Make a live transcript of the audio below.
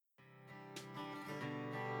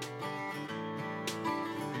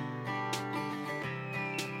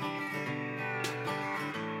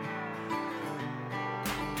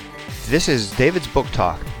This is David's Book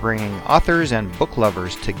Talk, bringing authors and book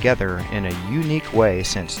lovers together in a unique way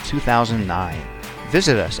since 2009.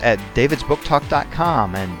 Visit us at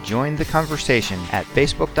davidsbooktalk.com and join the conversation at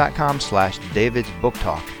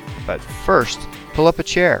facebook.com/davidsbooktalk. But first, pull up a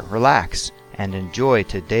chair, relax, and enjoy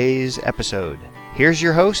today's episode. Here's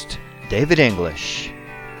your host, David English.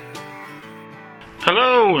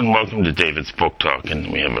 Hello and welcome to David's Book Talk,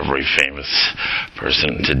 and we have a very famous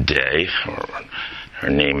person today. Her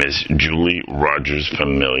name is Julie Rogers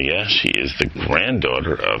Pomilia. She is the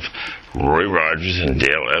granddaughter of Roy Rogers and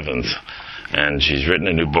Dale Evans, and she's written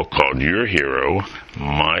a new book called Your Hero,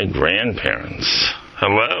 My Grandparents.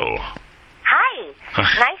 Hello. Hi.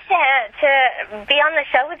 Nice to be on the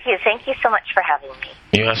show with you. Thank you so much for having me.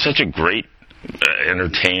 You have such a great,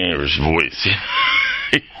 entertainer's voice.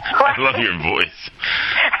 I love your voice.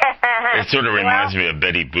 It sort of reminds me of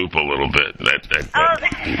Betty Boop a little bit.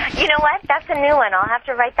 You know what? That's a new one. I'll have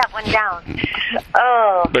to write that one down.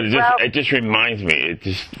 Oh, but it just reminds me. It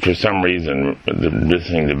just, for some reason,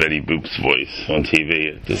 listening to Betty Boop's voice on TV,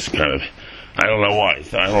 it just kind of, I don't know why.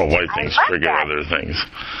 I don't know why things trigger other things.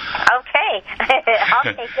 Okay, I'll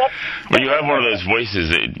take it. But you have one of those voices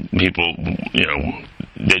that people,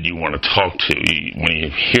 that you want to talk to. When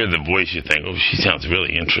you hear the voice, you think, oh, she sounds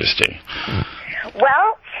really interesting.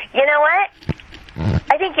 Well, you know what?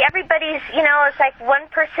 I think everybody's, it's like one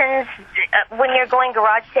person's, when you're going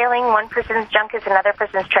garage sailing, one person's junk is another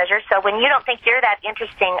person's treasure. So when you don't think you're that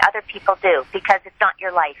interesting, other people do, because it's not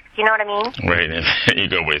your life. Do you know what I mean? Right. And you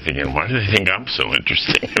go away thinking, why do they think I'm so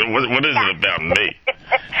interesting? What is it about me?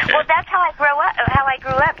 Well, that's how I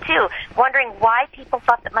grew up, too, wondering why people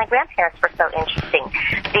thought that my grandparents were so interesting.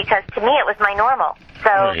 Because to me, it was my normal. So...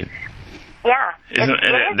 Right. Yeah,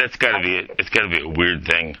 it's got to be a weird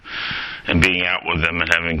thing, and being out with them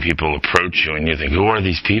and having people approach you, and you think, who are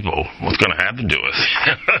these people? What's going to happen to us?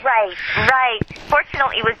 Right.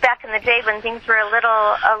 Fortunately, it was back in the day when things were a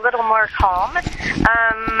little more calm,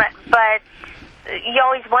 but you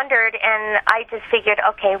always wondered, and I just figured,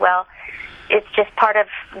 okay, well, it's just part of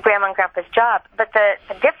Grandma and Grandpa's job. But the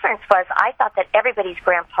difference was, I thought that everybody's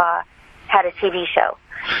grandpa had a TV show,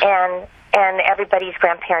 and everybody's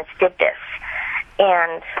grandparents did this.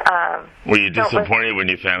 And were you disappointed when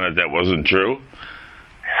you found out that wasn't true?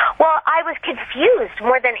 Well, I was confused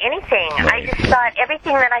more than anything. Right. I just thought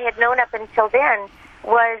everything that I had known up until then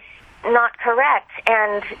was not correct.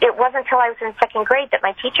 And it wasn't until I was in second grade that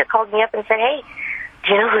my teacher called me up and said, hey,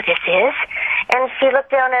 do you know who this is? And she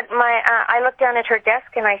looked down at I looked down at her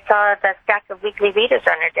desk, and I saw the stack of weekly readers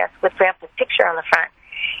on her desk with Grandpa's picture on the front.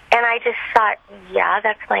 And I just thought, yeah,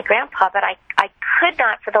 that's my grandpa, but I could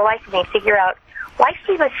not for the life of me figure out why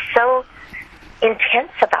she was so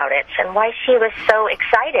intense about it and why she was so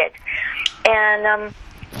excited. And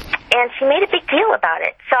she made a big deal about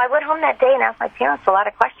it. So I went home that day and asked my parents a lot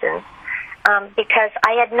of questions because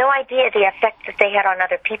I had no idea the effect that they had on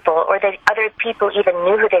other people, or that other people even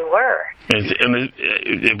knew who they were. And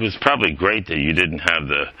it was probably great that you didn't have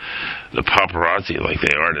the paparazzi like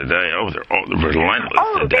they are today. Oh, they're relentless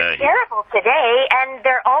today. They're terrible today, and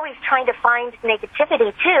they're always trying to find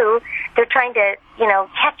negativity, too. They're trying to,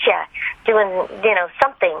 catch you doing,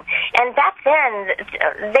 something. And back then,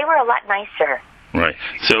 they were a lot nicer. Right.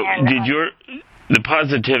 So the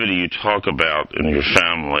positivity you talk about in your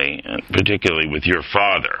family, and particularly with your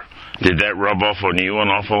father, did that rub off on you an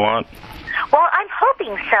awful lot? Well, I'm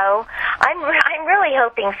hoping so. I'm really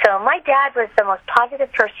hoping so. My dad was the most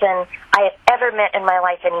positive person I have ever met in my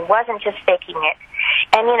life, and he wasn't just faking it.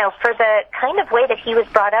 And, for the kind of way that he was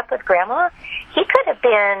brought up with Grandma, he could have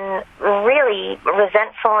been really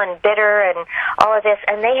resentful and bitter and all of this,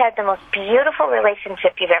 and they had the most beautiful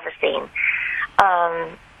relationship you've ever seen.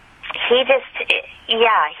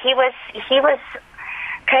 He was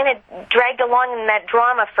kind of dragged along in that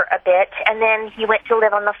drama for a bit, and then he went to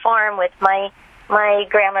live on the farm with my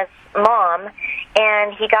grandma's mom,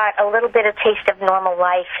 and he got a little bit of taste of normal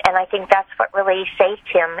life, and I think that's what really saved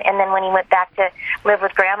him. And then when he went back to live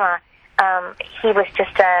with Grandma, he was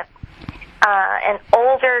just an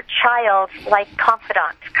older child, like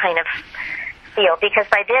confidant kind of feel, because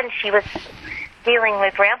by then she was dealing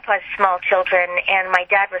with Grandpa's small children, and my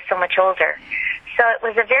dad was so much older. So it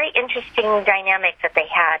was a very interesting dynamic that they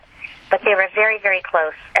had, but they were very, very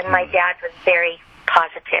close, and my dad was very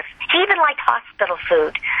positive. He even liked hospital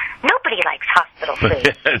food. Nobody likes hospital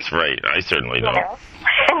food. That's right. I certainly don't. No.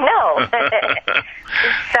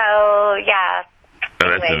 So, yeah. Oh,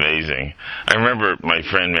 that's amazing. I remember my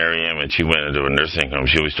friend Mary Ann, when she went into a nursing home,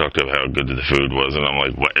 she always talked about how good the food was, and I'm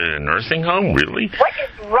like, what, in a nursing home? Really? What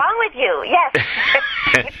is wrong with you? Yes.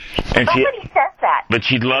 And Somebody says that. But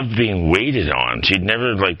she loved being waited on. She'd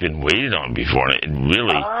never, been waited on before, and it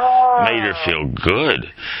really made her feel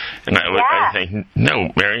good. And I think, no,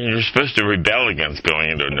 Mary, you're supposed to rebel against going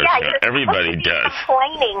into a nursing home. Everybody does.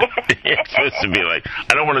 Complaining. You're supposed to be like,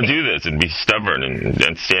 I don't want to do this, and be stubborn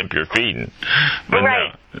and stamp your feet. But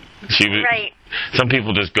no, she was. Right. Some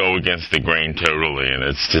people just go against the grain totally, and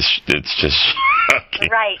it's just shocking.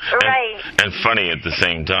 Right. And funny at the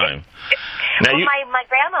same time. Now my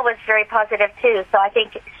grandma was very positive too, so I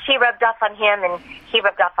think she rubbed off on him and he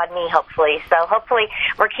rubbed off on me, hopefully. So hopefully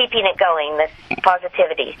we're keeping it going, this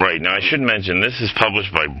positivity. Right. Now I should mention this is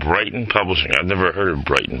published by Brighton Publishing. I've never heard of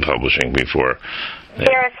Brighton Publishing before.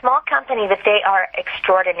 They're a small company, but they are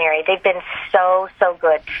extraordinary. They've been so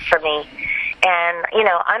good for me. And,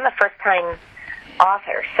 I'm a first-time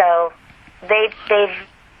author, so they've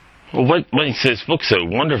Well, what makes this book so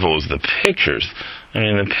wonderful is the pictures. I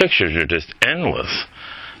mean, the pictures are just endless,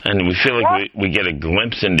 and we feel like we get a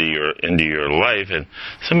glimpse into your life, and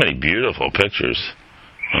so many beautiful pictures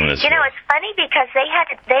on this book. It's funny because they had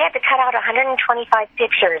to cut out 125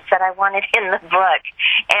 pictures that I wanted in the book,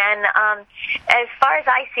 and as far as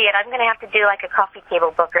I see it, I'm going to have to do like a coffee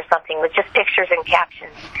table book or something with just pictures and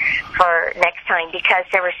captions for next time, because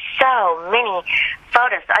there were so many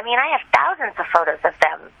photos. I mean, I have thousands of photos of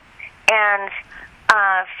them. And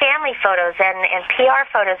family photos and PR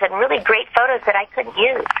photos and really great photos that I couldn't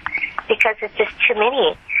use because it's just too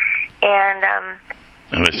many. And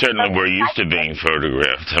certainly we're used to being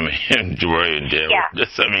photographed. I mean, Joy and Dale. Yeah. It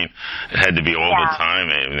had to be all the time.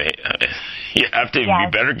 You have to. You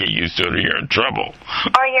better get used to it, or you're in trouble.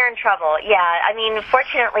 Or you're in trouble. Yeah. I mean,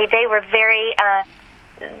 fortunately, they were very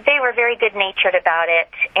good-natured about it,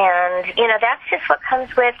 and that's just what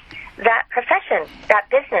comes with that profession, that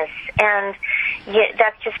business, and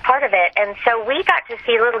that's just part of it. And so we got to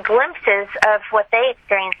see little glimpses of what they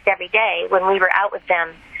experienced every day when we were out with them.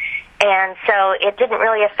 And so it didn't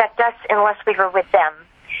really affect us unless we were with them.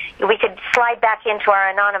 We could slide back into our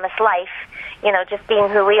anonymous life, just being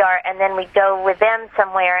who we are, and then we'd go with them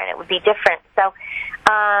somewhere and it would be different. So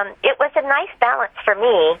it was a nice balance for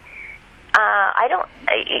me.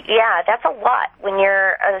 That's a lot when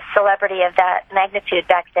you're a celebrity of that magnitude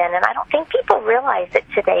back then, and I don't think people realize it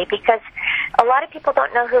today because a lot of people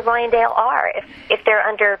don't know who Roy and Dale are if they're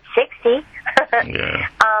under 60. Yeah.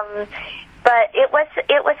 But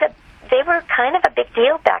they were kind of a big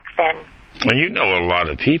deal back then. Well, you know a lot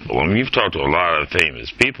of people. I mean, you've talked to a lot of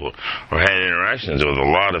famous people or had interactions with a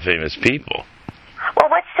lot of famous people. Well,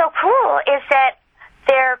 what's so cool is that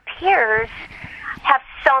their peers have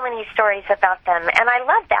so many stories about them, and I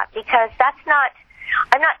love that because that's not.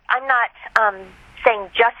 I'm not saying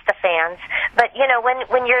just the fans, but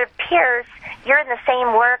when your peers, you're in the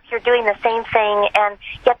same work, you're doing the same thing, and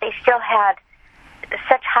yet they still had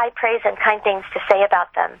such high praise and kind things to say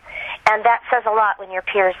about them, and that says a lot when your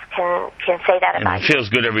peers can say that about you. It feels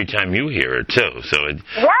good every time you hear it too. So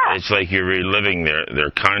it's like you're reliving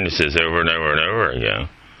their kindnesses over and over and over again.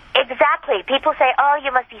 Exactly. People say, "Oh,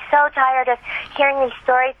 you must be so tired of hearing these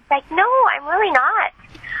stories." It's like, no, I'm really not.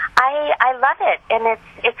 I love it, and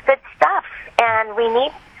it's good stuff, and we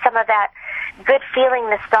need some of that good feeling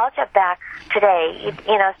nostalgia back today,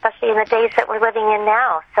 especially in the days that we're living in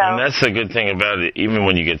now. So, and that's the good thing about it. Even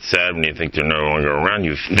when you get sad and you think they're no longer around,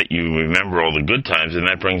 you remember all the good times, and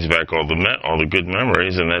that brings back all the good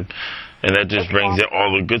memories, and that just brings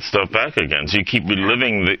all the good stuff back again. So you keep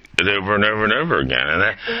reliving it over and over and over again.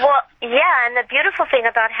 And the beautiful thing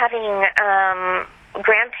about having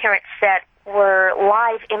grandparents that were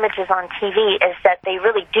live images on TV is that they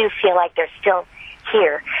really do feel like they're still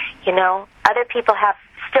here. Other people have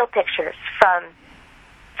still pictures from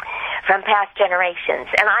past generations,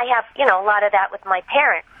 and I have a lot of that with my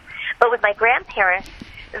parents. But with my grandparents,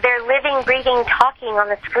 they're living, breathing, talking on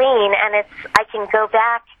the screen, and I can go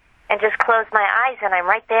back and just close my eyes, and I'm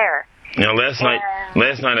right there. Last night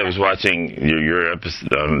I was watching your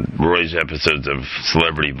Roy's episodes of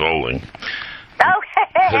Celebrity Bowling.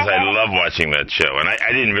 Because I love watching that show, and I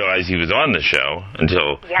didn't realize he was on the show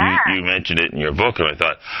until you mentioned it in your book, and I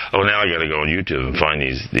thought, now I got to go on YouTube and find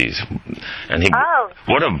these. And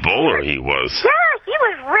what a bowler he was! Yeah, he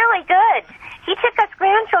was really good. He took us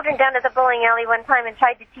grandchildren down to the bowling alley one time and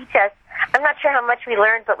tried to teach us. I'm not sure how much we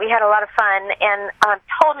learned, but we had a lot of fun, and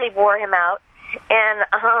totally wore him out. And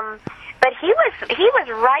but he was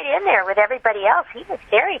right in there with everybody else. He was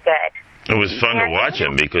very good. It was fun to watch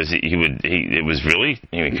him because he could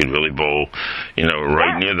really bowl,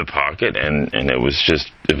 right near the pocket, and it was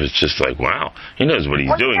just like, wow, he knows what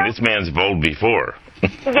he's doing. This man's bowled before.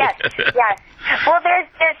 Yes. Well,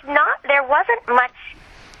 there wasn't much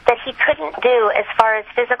that he couldn't do as far as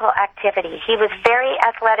physical activity. He was very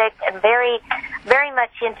athletic and very, very much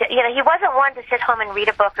into, he wasn't one to sit home and read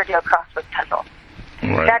a book or do a crossword puzzle.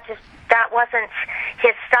 Right. That wasn't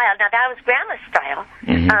his style. Now, that was Grandma's style.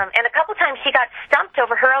 Mm-hmm. And a couple times she got stumped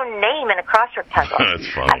over her own name in a crossword puzzle.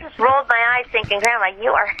 That's funny. I just rolled my eyes thinking, Grandma,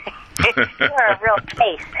 you are a real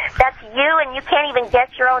case. That's you, and you can't even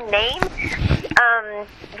guess your own name?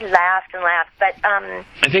 He laughed and laughed. But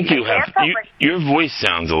I think your voice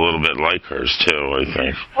sounds a little bit like hers, too, I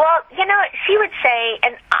think. Well, she would say,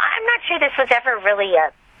 and I'm not sure this was ever really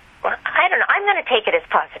I don't know. I'm going to take it as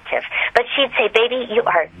positive. But she'd say, baby, you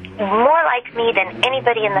are more like me than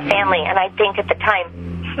anybody in the family. And I'd think at the time,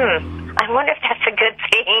 I wonder if that's a good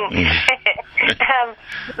thing.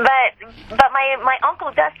 But my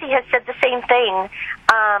Uncle Dusty has said the same thing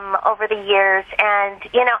over the years. And,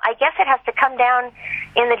 I guess it has to come down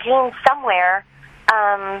in the genes somewhere.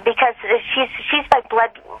 Because she's my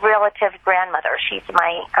blood relative grandmother. She's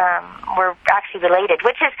we're actually related,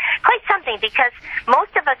 which is quite something because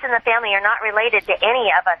most of us in the family are not related to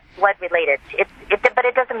any of us blood related. But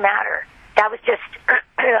it doesn't matter. That was just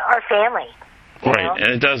our family. Right,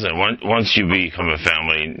 and it doesn't. Once you become a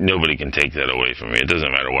family, nobody can take that away from you. It doesn't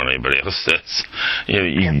matter what anybody else says.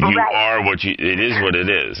 You are what you. It is what it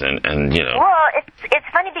is, and. Well, it's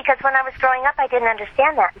funny because when I was growing up, I didn't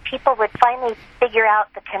understand that. People would finally figure out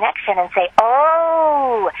the connection and say,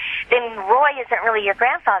 "Oh, then Roy isn't really your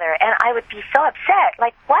grandfather," and I would be so upset.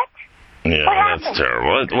 Like, what? Yeah, what happened? That's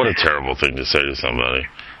terrible. What a terrible thing to say to somebody.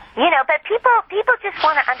 But people just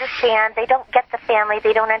want to understand. They don't get the family.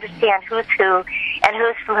 They don't understand who's who and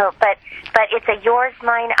who's from who. But it's a yours,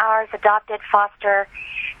 mine, ours, adopted, foster.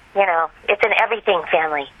 It's an everything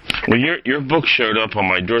family. Well, your book showed up on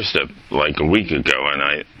my doorstep like a week ago,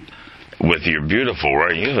 and with your beautiful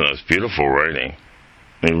writing, you have the most beautiful writing.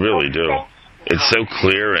 You really do. It's so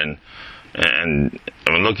clear, and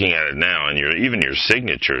I'm looking at it now, and even your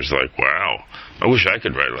signature is like, wow. I wish I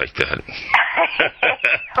could write like that.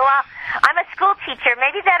 Well, I'm a school teacher.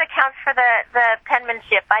 Maybe that accounts for the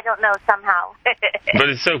penmanship. I don't know, somehow. But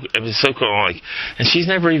it was so cool. And she's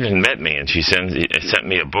never even met me, and she sent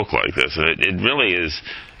me a book like this. And it really is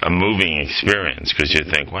a moving experience because you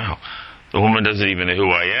think, wow, the woman doesn't even know who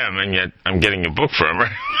I am, and yet I'm getting a book from her.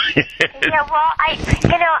 Yeah, well, I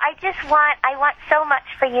want so much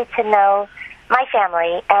for you to know my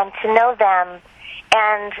family and to know them,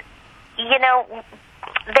 and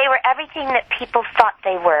they were everything that people thought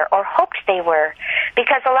they were or hoped they were,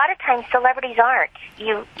 because a lot of times celebrities aren't.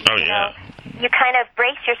 You kind of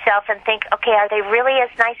brace yourself and think, okay, are they really as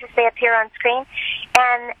nice as they appear on screen?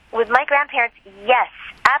 And with my grandparents, yes,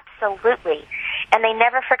 absolutely. And they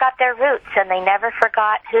never forgot their roots, and they never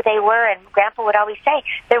forgot who they were. And Grandpa would always say,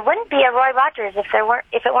 there wouldn't be a Roy Rogers if it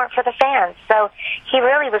weren't for the fans. So he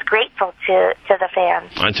really was grateful to the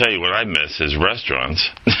fans. I tell you what I miss is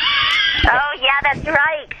restaurants. Oh, yeah, that's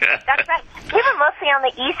right. That's right. We were mostly on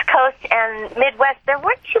the East Coast and Midwest. There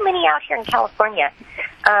weren't too many out here in California.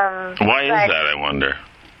 Why is that, I wonder?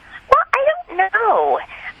 Well, I don't know.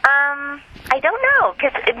 I don't know,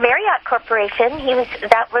 because Marriott Corporation,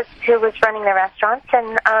 that was who was running the restaurants,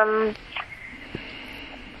 and I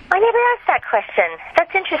never asked that question.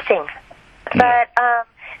 That's interesting. But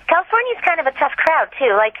California's kind of a tough crowd,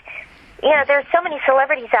 too. Like, there's so many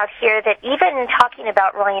celebrities out here that even talking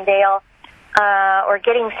about Roy and Dale or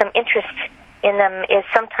getting some interest in them is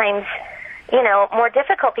sometimes, more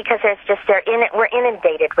difficult because we're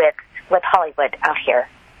inundated with Hollywood out here.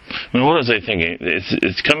 I mean, what was I thinking?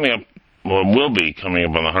 It's coming up. Well, it will be coming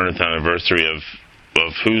up on the 100th anniversary of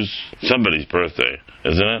somebody's birthday,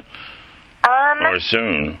 isn't it? Or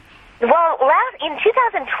soon. Well, in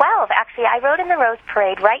 2012, actually, I rode in the Rose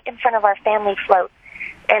Parade right in front of our family float,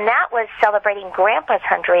 and that was celebrating Grandpa's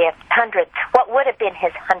 100th, what would have been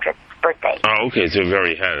his 100th birthday. Oh, okay, so we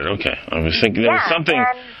already had it. Okay. I was thinking there was something.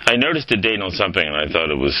 I noticed a date on something, and I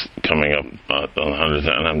thought it was coming up on the 100th,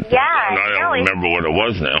 and I don't remember what it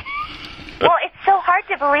was now. Well, it's so hard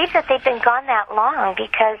to believe that they've been gone that long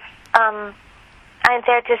because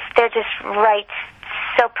they're just right,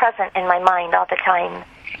 so present in my mind all the time.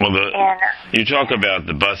 Well, you talk about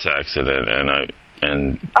the bus accident,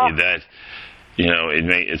 and that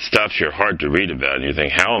it stops your heart to read about, and you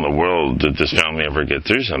think, how in the world did this family ever get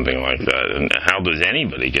through something like that? And how does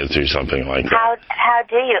anybody get through something like that? How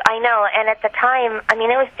do you? I know. And at the time, I mean,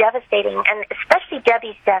 it was devastating, and especially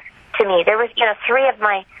Debbie's death to me. There was, 3 of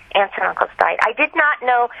my aunts and uncles died. I did not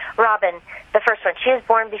know Robin, the first one. She was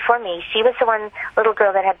born before me. She was the one little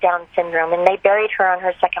girl that had Down syndrome, and they buried her on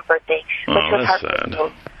her 2nd birthday, which was heartbreaking.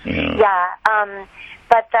 Sad. Yeah.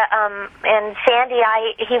 But and Sandy,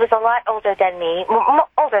 he was a lot older than me.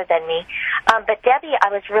 But Debbie, I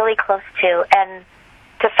was really close to, and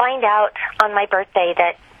to find out on my birthday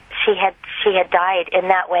that she had died in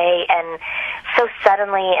that way, and so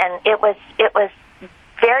suddenly, and it was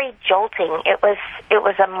very jolting. It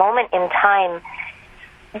was a moment in time.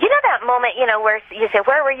 You know that moment, where you say,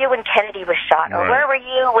 where were you when Kennedy was shot? Or where were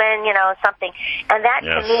you when, something? And that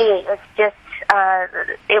to me was just,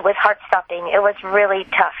 it was heart-stopping. It was really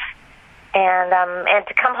tough. And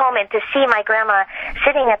to come home and to see my grandma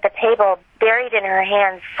sitting at the table, buried in her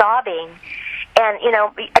hands, sobbing. And,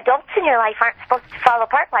 adults in your life aren't supposed to fall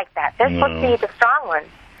apart like that. They're supposed to be the strong ones.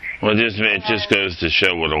 Well, it just goes to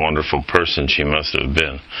show what a wonderful person she must have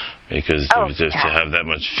been, because to have that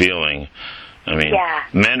much feeling. I mean,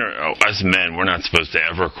 us men, we're not supposed to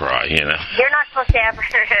ever cry, You're not supposed to ever.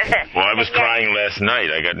 Well, I was crying last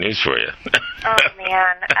night. I got news for you. Oh,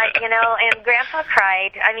 man. And Grandpa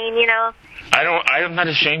cried. I mean, I'm not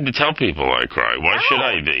ashamed to tell people I cry. Why should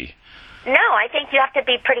I be? No, I think you have to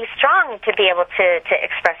be pretty strong to be able to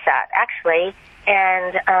express that, actually.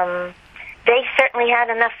 And they certainly had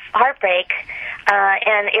enough heartbreak,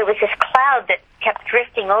 and it was this cloud that kept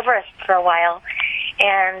drifting over us for a while.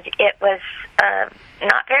 And it was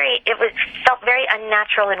felt very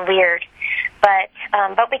unnatural and weird, but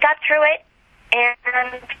we got through it,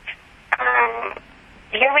 and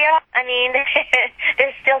here we are. I mean,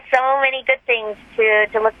 there's still so many good things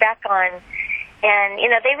to look back on, and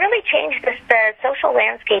they really changed the social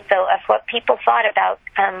landscape, though, of what people thought about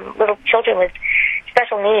little children with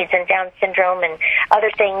special needs and Down syndrome and other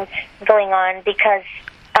things going on, because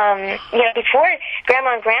before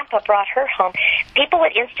Grandma and Grandpa brought her home, people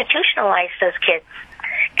would institutionalize those kids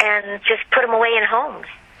and just put them away in homes.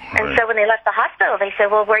 Right. And so when they left the hospital, they said,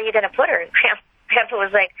 well, where are you going to put her? And Grandpa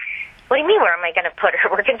was like, what do you mean, where am I going to put her?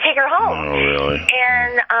 We're going to take her home. Oh, really?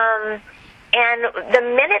 And the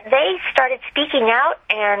minute they started speaking out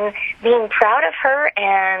and being proud of her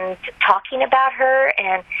and talking about her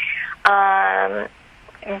and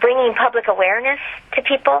bringing public awareness to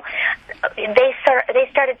people, they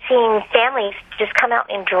started seeing families just come out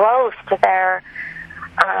in droves to their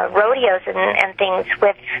rodeos and things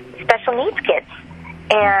with special needs kids,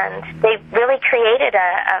 and they really created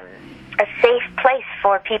a safe place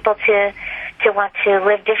for people to want to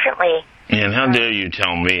live differently. And how dare you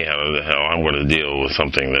tell me how the hell I'm going to deal with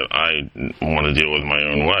something that I want to deal with my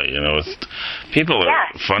own way? People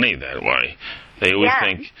are funny that way. They always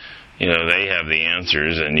think, they have the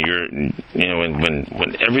answers, and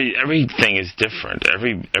when everything is different,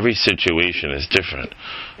 every situation is different.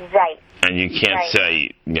 Right. And you can't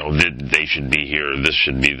say, they should be here, or this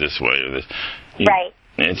should be this way, or this. Right.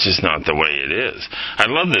 It's just not the way it is. I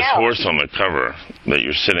love this horse on the cover that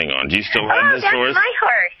you're sitting on. Do you still have this horse? Oh, that's my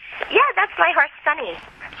horse. Yeah, that's my horse, Sunny.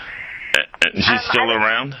 And she's still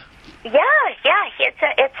around? Yeah.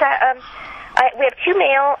 We have 2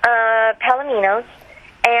 male Palominos,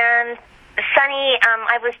 and Sunny.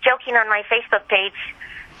 I was joking on my Facebook page,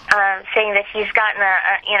 saying that he's gotten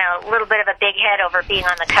a little bit of a big head over being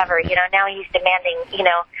on the cover. Now he's demanding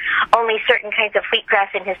only certain kinds of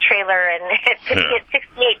wheatgrass in his trailer, and it's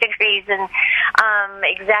 68 degrees, and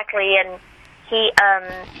exactly. And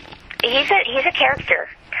he's a character.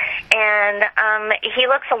 And he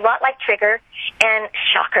looks a lot like Trigger, and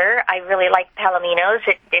shocker, I really like Palominos.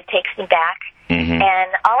 It takes me back. Mm-hmm.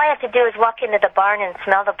 And all I have to do is walk into the barn and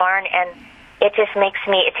smell the barn, and it takes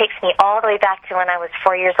me all the way back to when I was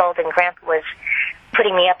 4 years old and Grandpa was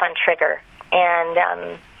putting me up on Trigger. And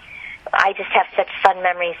I just have such fun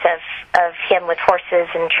memories of him with horses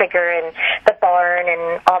and Trigger and the barn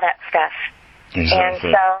and all that stuff.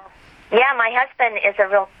 Exactly. And so... yeah, my husband is a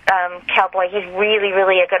real cowboy. He's really,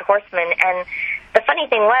 really a good horseman. And the funny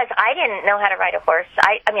thing was, I didn't know how to ride a horse.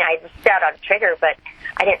 I sat on Trigger, but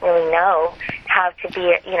I didn't really know how to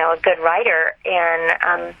be, a good rider.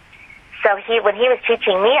 And so when he was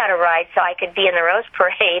teaching me how to ride so I could be in the Rose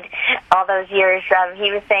Parade all those years,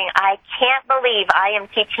 he was saying, I can't believe I am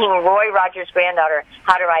teaching Roy Rogers' granddaughter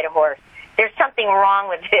how to ride a horse. There's something wrong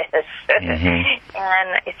with this. Mm-hmm.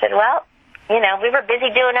 And I said, well... we were busy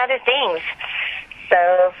doing other things.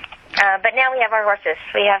 So, but now we have our horses.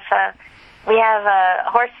 We have We have a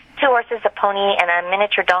horse, 2 horses, a pony, and a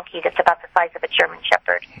miniature donkey that's about the size of a German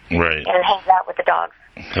Shepherd. Right. And it hangs out with the dogs.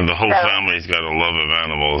 And the whole family's got a love of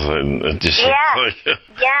animals, and it just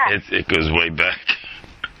it goes way back.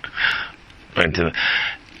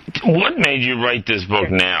 What made you write this book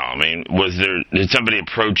now? I mean, did somebody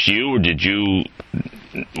approach you, or did you,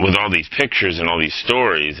 with all these pictures and all these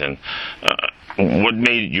stories, and what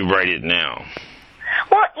made you write it now?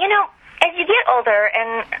 Well, as you get older,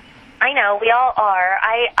 and I know we all are,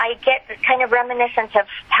 I get kind of reminiscent of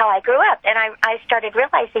how I grew up, and I started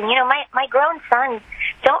realizing, my grown sons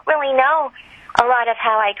don't really know a lot of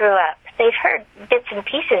how I grew up. They've heard bits and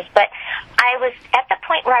pieces, but I was at the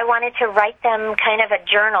point where I wanted to write them kind of a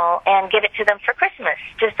journal and give it to them for Christmas,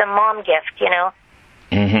 just a mom gift,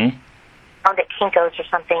 Mm-hmm. Found at Kinko's or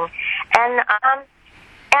something.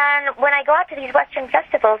 And when I go out to these Western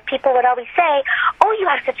festivals, people would always say, "Oh, you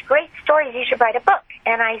have such great stories, you should write a book."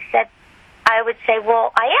 And I would say,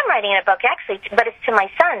 "Well, I am writing a book, actually, but it's to my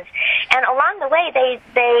sons." And along the way,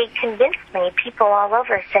 they convinced me, people all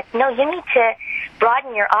over said, "No, you need to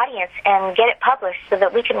broaden your audience and get it published so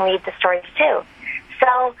that we can read the stories too."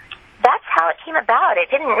 So that's how it came about. It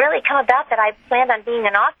didn't really come about that I planned on being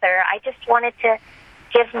an author. I just wanted to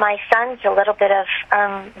give my sons a little bit of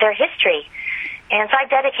their history. And so I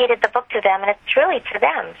dedicated the book to them, and it's really to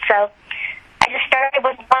them. So I just started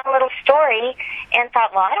with one little story and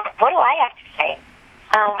thought, well, what do I have to say?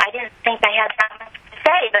 I didn't think I had that much to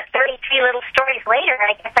say, but 33 little stories later,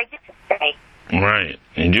 I guess I did say. Right.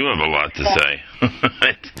 You do have a lot to say.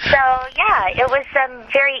 So, yeah, it was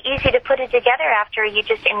very easy to put it together after you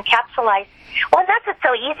just encapsulate. Well, that's what's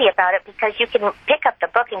so easy about it, because you can pick up the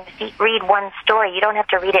book and just read one story. You don't have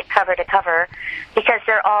to read it cover to cover, because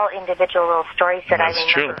they're all individual little stories that I remember.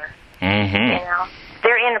 That's true. Mm-hmm.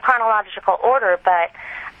 They're in chronological order, but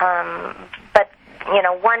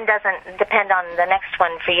one doesn't depend on the next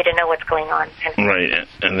one for you to know what's going on. Right,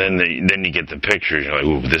 and then you get the pictures. You're like,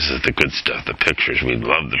 "Ooh, this is the good stuff. The pictures, we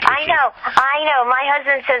love the pictures." I know. My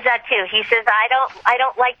husband says that too. He says, I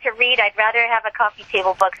don't like to read. I'd rather have a coffee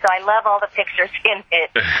table book. So I love all the pictures in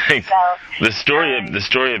it. So the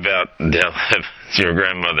story about your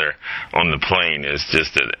grandmother on the plane is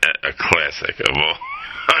just a classic of all.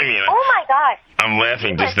 Oh my gosh! I'm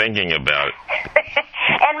laughing just thinking about it.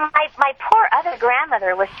 And my poor other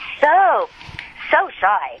grandmother was so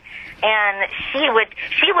shy, and she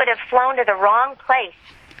would have flown to the wrong place.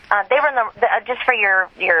 They were in just for your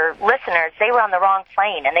listeners, they were on the wrong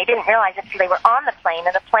plane, and they didn't realize it until they were on the plane,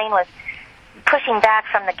 and the plane was pushing back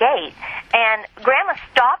from the gate, and Grandma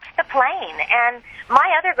stopped the plane, and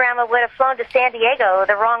my other grandma would have flown to San Diego,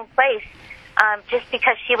 the wrong place, just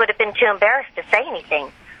because she would have been too embarrassed to say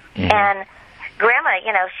anything. Mm-hmm. And Grandma,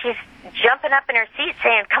 she's jumping up in her seat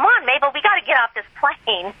saying, "Come on, Mabel, we got to get off this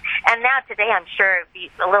plane." And now today I'm sure it'd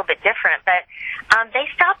be a little bit different, but they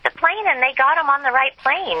stopped the plane and they got them on the right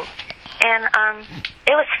plane. And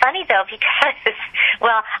it was funny, though, because,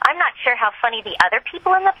 well, I'm not sure how funny the other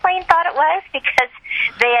people in the plane thought it was, because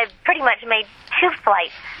they had pretty much made 2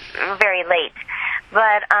 flights very late.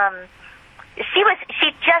 But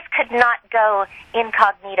she just could not go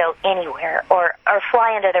incognito anywhere or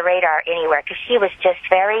fly under the radar anywhere, because she was just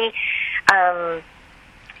very,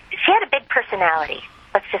 she had a big personality.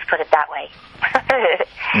 Let's just put it that way.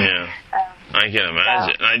 Yeah. I can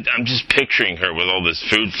imagine. I'm just picturing her with all this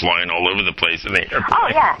food flying all over the place in the airplane. Oh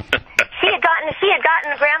yeah, she had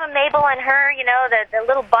gotten Grandma Mabel and her, the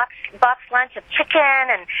little box lunch of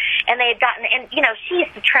chicken, and they had gotten, and she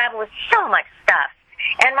used to travel with so much stuff.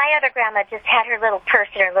 And my other grandma just had her little purse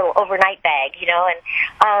and her little overnight bag,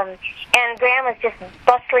 and Grandma's just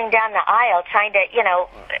bustling down the aisle trying to,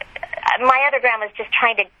 my other grandma's just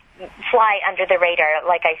trying to fly under the radar,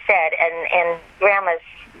 like I said, and Grandma's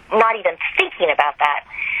not even thinking about that,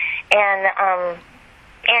 and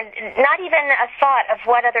not even a thought of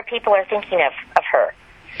what other people are thinking of her.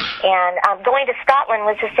 And going to Scotland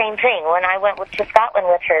was the same thing. When I went to Scotland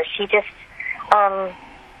with her, she just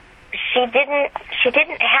she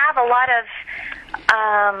didn't have a lot of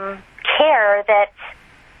care that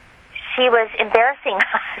she was embarrassing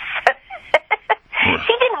us.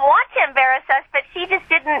 She didn't want to embarrass us, but she just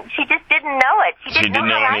didn't know it. She didn't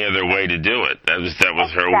know any other way to do it. That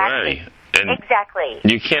was her way. And exactly.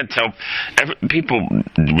 You can't tell. People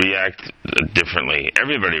react differently.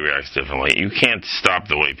 Everybody reacts differently. You can't stop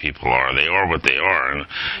the way people are. They are what they are, and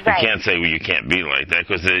you can't say, "Well, you can't be like that,"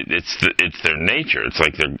 because it's their nature. It's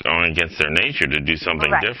like they're going against their nature to do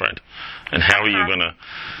something different. And how are you gonna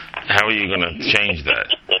change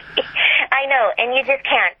that? I know, and you just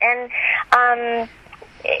can't. And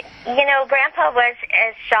Grandpa was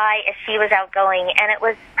as shy as she was outgoing, and it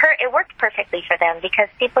worked perfectly for them, because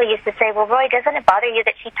people used to say, well, Roy, doesn't it bother you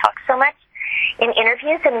that she talks so much in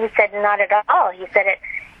interviews? And he said, not at all. He said,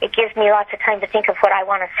 it gives me lots of time to think of what I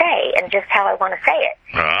want to say and just how I want to say it.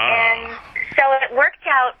 And so it worked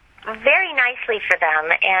out very nicely for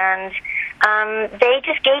them, and they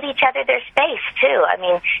just gave each other their space, too. I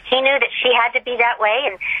mean, he knew that she had to be that way,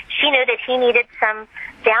 and she knew that he needed some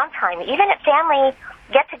downtime. Even at family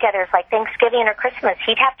get-togethers like Thanksgiving or Christmas,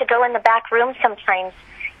 he'd have to go in the back room sometimes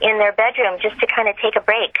in their bedroom just to kind of take a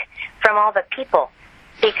break from all the people,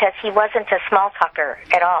 because he wasn't a small talker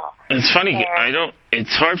at all. It's funny.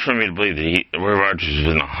 It's hard for me to believe that Roy Rogers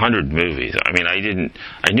was in 100 movies. I mean,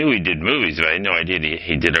 I knew he did movies, but I had no idea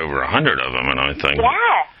he did over 100 of them. And I think,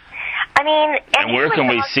 yeah. I mean, and where can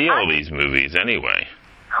we see all these movies anyway?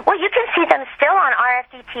 Well, you can see them still on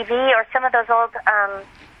RFD TV or some of those old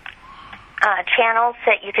channels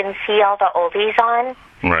that you can see all the oldies on.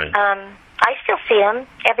 Right. I still see them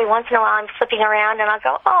every once in a while. I'm flipping around and I'll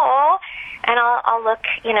go, oh, and I'll look.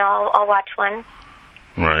 I'll watch one.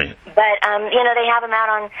 Right. But they have them out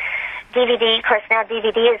on DVD. Of course, now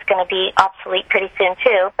DVD is going to be obsolete pretty soon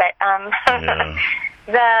too. But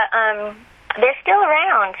they're still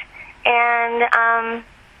around, and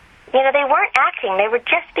they weren't acting; they were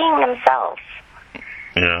just being themselves.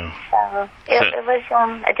 Yeah. So it was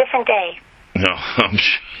a different day. No, I'm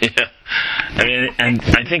sure. Yeah. I mean, and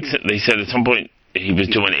I think they said at some point he was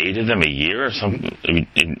doing 8 of them a year or something.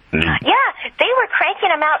 Yeah, they were cranking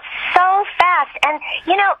them out so fast, and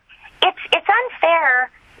it's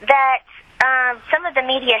unfair that some of the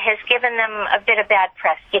media has given them a bit of bad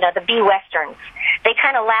press. The B westerns. They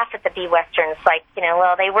kind of laugh at the B westerns, like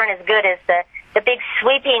well, they weren't as good as the big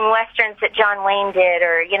sweeping westerns that John Wayne did,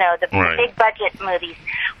 or the big budget movies.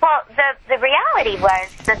 Well, the reality was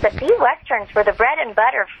that the B westerns were the bread and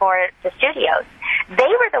butter for the studios. They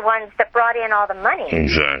were the ones that brought in all the money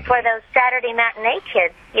for those Saturday matinee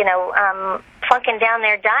kids, plunking down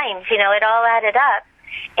their dimes. It all added up,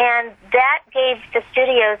 and that gave the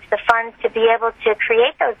studios the funds to be able to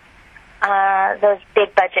create those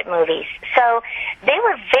big budget movies. So they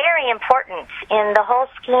were very important in the whole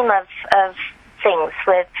scheme of things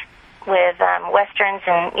with westerns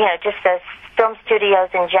and just the film studios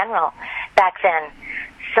in general back then.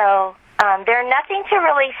 So they're nothing to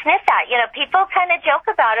really sniff at. People kind of joke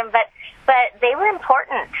about them, but they were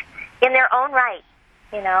important in their own right.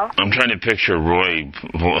 I'm trying to picture Roy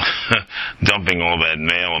dumping all that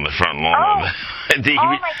mail on the front lawn. Oh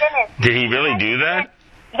my goodness! Did he really do that?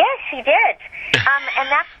 Yes, he did. And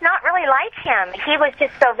that's not really like him. He was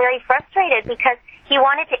just so very frustrated because he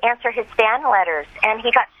wanted to answer his fan letters, and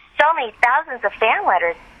he got so many thousands of fan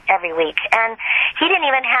letters every week. And he didn't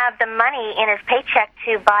even have the money in his paycheck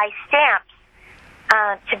to buy stamps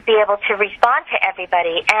to be able to respond to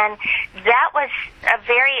everybody. And that was a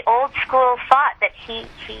very old school thought, that he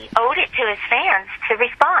owed it to his fans to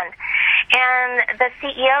respond. And the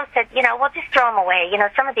CEO said, well, just throw them away.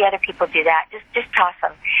 Some of the other people do that. Just toss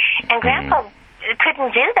them. And Grandpa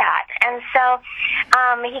couldn't do that. And so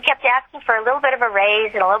he kept asking for a little bit of a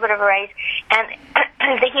raise and a little bit of a raise, and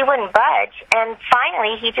he wouldn't budge. And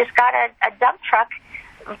finally, he just got a dump truck,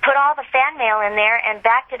 put all the fan mail in there, and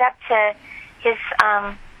backed it up to his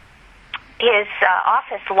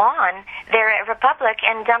office lawn there at Republic,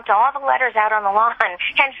 and dumped all the letters out on the lawn.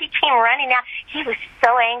 And he came running out. He was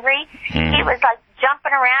so angry. He was like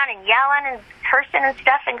jumping around and yelling and cursing and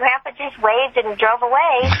stuff, and Grandpa just waved and drove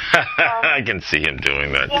away. I can see him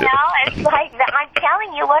doing that, too. It's like, I'm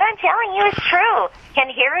telling you, what I'm telling you is true.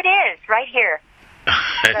 And here it is, right here.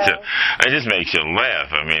 It just makes you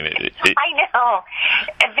laugh. I mean, I know.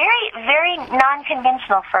 Very, very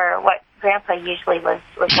non-conventional for what Grandpa usually was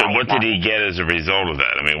so what did he get as a result of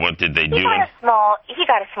that? I mean, what did they do? He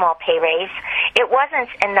got a small pay raise. It wasn't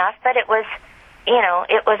enough, but it was,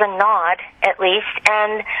 it was a nod at least.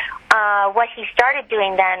 And what he started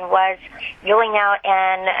doing then was going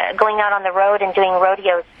out on the road and doing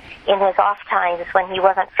rodeos in his off times when he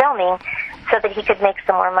wasn't filming, so that he could make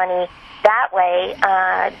some more money that way,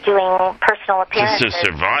 doing personal appearances. Just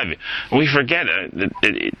to survive. We forget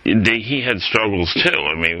he had struggles too.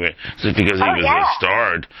 I mean, just because he was a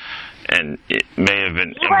star, and it may have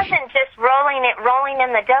been. He wasn't just rolling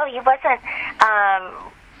in the dough. He wasn't.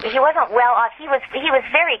 He wasn't well off. He was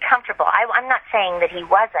very comfortable. I'm not saying that he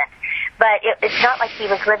wasn't, but it's not like he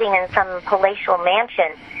was living in some palatial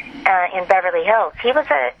mansion in Beverly Hills. He was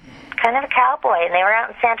a kind of a cowboy, and they were out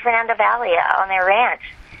in San Fernando Valley on their ranch.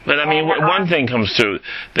 But, I mean, one thing comes to,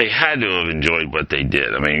 they had to have enjoyed what they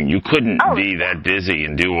did. I mean, you couldn't be that busy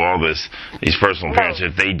and do all these personal appearances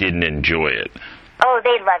if they didn't enjoy it. Oh,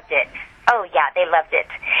 they loved it. Oh, yeah, they loved it.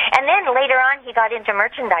 And then later on, he got into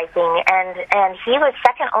merchandising, and he was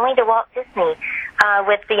second only to Walt Disney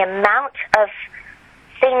with the amount of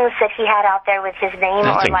things that he had out there with his name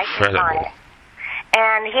That's or likeness on it.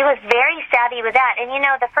 And he was very savvy with that. And,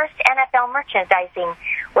 the first NFL merchandising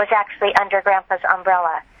was actually under Grandpa's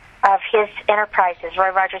umbrella of his enterprises.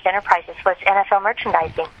 Roy Rogers Enterprises was NFL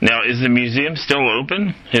merchandising. Now, is the museum still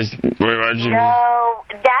open? His Roy Rogers? No,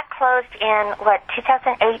 that closed in,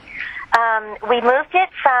 2008? We moved it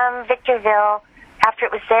from Victorville after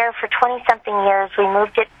it was there for 20-something years. We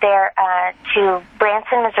moved it there to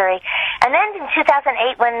Branson, Missouri. And then in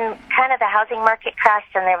 2008, when kind of the housing market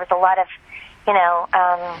crashed and there was a lot of,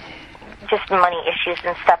 just money issues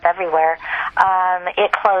and stuff everywhere,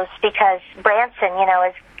 it closed because Branson,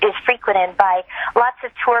 is frequented by lots of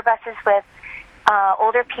tour buses with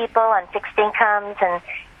older people and fixed incomes, and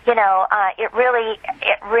it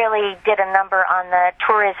really did a number on the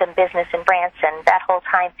tourism business in Branson that whole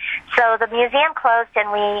time. So the museum closed,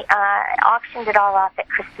 and we auctioned it all off at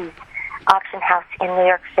Christie's auction house in New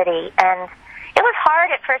York City. And it was hard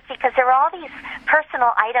at first because there were all these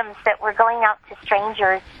personal items that were going out to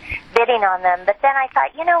strangers bidding on them. But then I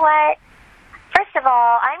thought, you know what? First of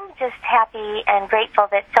all, I'm just happy and grateful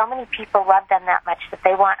that so many people love them that much that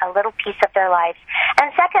they want a little piece of their lives.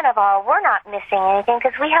 And second of all, we're not missing anything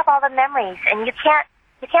because we have all the memories, and you can't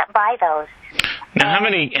buy those. Now, how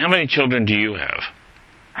many children do you have?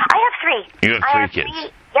 I have 3. You have 3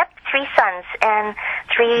 kids. 3 sons and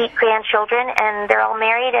 3 grandchildren, and they're all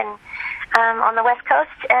married and on the West Coast,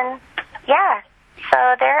 and yeah,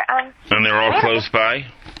 so they're and they're all close by.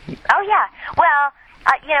 Oh yeah, well.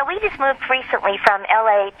 We just moved recently from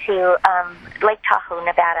L.A. to Lake Tahoe,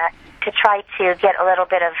 Nevada, to try to get a little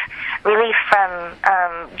bit of relief from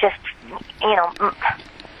just,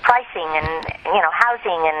 pricing and,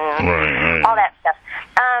 housing and all that stuff.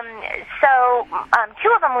 So 2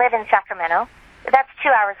 of them live in Sacramento. That's 2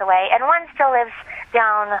 hours away. And one still lives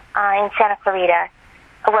down in Santa Clarita,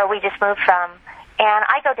 where we just moved from. And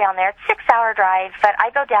I go down there. It's a 6-hour drive, but I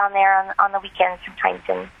go down there on the weekends sometimes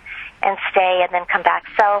and stay and then come back.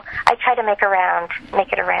 So I try to make it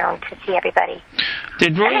around to see everybody.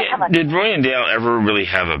 Did Roy and Dale ever really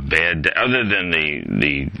have a bad day, other than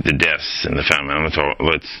the deaths and the family?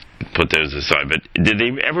 Let's put those aside. But did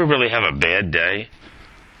they ever really have a bad day?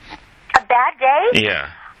 A bad day? Yeah.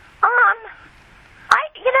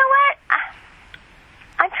 You know what?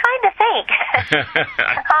 I'm trying to think.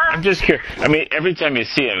 I'm just curious. I mean, every time you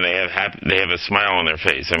see them, they have a smile on their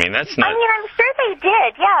face. I mean, that's not. I mean, I'm sure they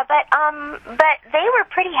did, yeah, but they were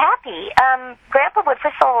pretty happy. Grandpa would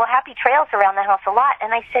whistle Happy Trails around the house a lot,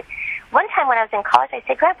 and I said, one time when I was in college, I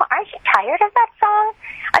said, Grandpa, aren't you tired of that song?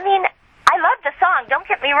 I mean, I love the song. Don't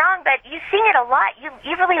get me wrong, but you sing it a lot. You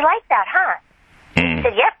really like that, huh? He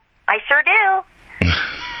said, yep, I sure do.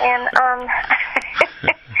 And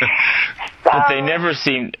but they never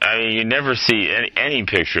seem. I mean, you never see any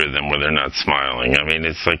picture of them where they're not smiling. I mean,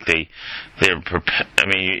 it's like they're. I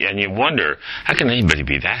mean, and you wonder how can anybody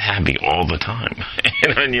be that happy all the time?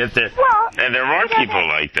 And yet there are people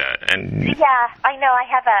like that. And yeah, I know. I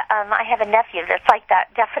have a nephew that's like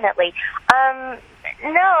that. Definitely.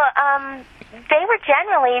 They were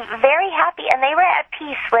generally very happy, and they were at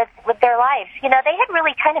peace with their lives. They had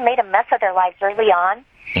really kind of made a mess of their lives early on.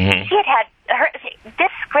 Mm-hmm. She had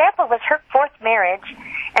this grandpa was her 4th marriage,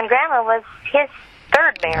 and grandma was his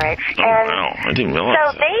 3rd marriage. And wow, I didn't realize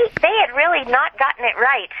so they had really not gotten it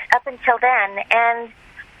right up until then. And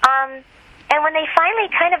when they finally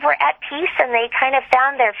kind of were at peace and they kind of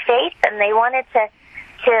found their faith and they wanted to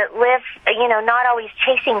live, not always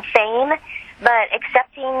chasing fame, but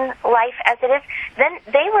accepting life as it is, then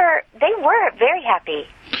they were very happy.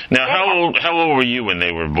 Now, how old were you when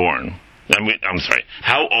they were born? I'm sorry.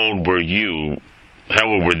 How old were you? How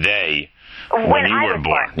old were they when you were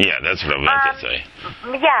born? Yeah, that's what I meant to say.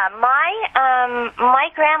 Yeah, my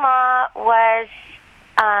grandma was.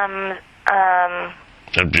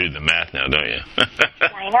 You do the math now, don't you?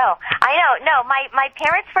 I know. No, my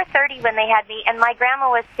parents were 30 when they had me, and my grandma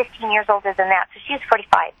was 15 years older than that, so she was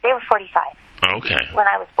 45. They were 45. Okay. When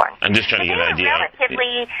I was born. I'm just trying to get an idea. They were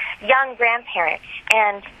relatively young grandparents,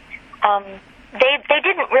 and they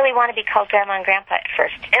didn't really want to be called Grandma and Grandpa at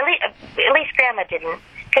first. At least Grandma didn't,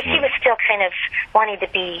 because she was still kind of wanting to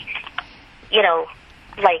be,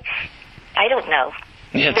 like, I don't know.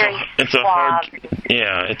 Yeah, it's a hard.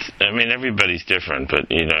 Yeah, I mean, everybody's different, but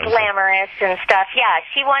glamorous and stuff. Yeah,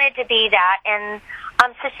 she wanted to be that, and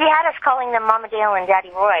so she had us calling them Mama Dale and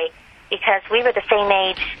Daddy Roy because we were the same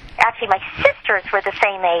age. Actually, my sisters were the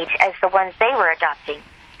same age as the ones they were adopting.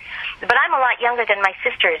 But I'm a lot younger than my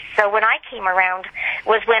sisters, so when I came around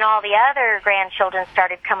was when all the other grandchildren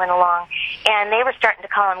started coming along, and they were starting to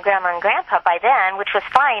call him Grandma and Grandpa by then, which was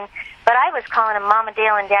fine, but I was calling him Mama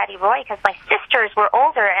Dale and Daddy Roy because my sisters were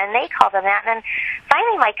older, and they called him that. And then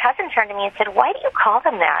finally my cousin turned to me and said, "Why do you call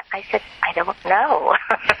them that?" I said, "I don't know."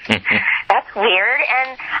 That's weird.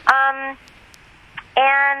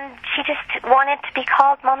 And she just wanted to be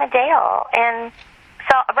called Mama Dale, and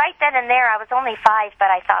so right then and there, I was only 5, but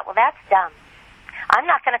I thought, well, that's dumb. I'm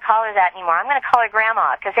not going to call her that anymore. I'm going to call her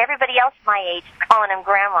Grandma, because everybody else my age is calling him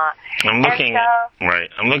Grandma. I'm looking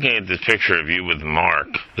at this picture of you with Mark,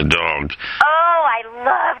 the dog. Oh, I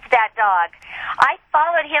loved that dog. I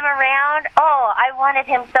followed him around. Oh, I wanted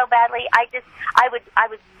him so badly. I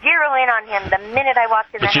would zero in on him the minute I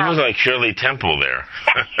walked in the house. But you look like Shirley Temple there.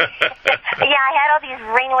 Yeah, I had all these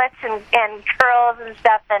ringlets and curls and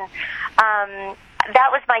stuff, and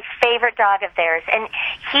that was my favorite dog of theirs. And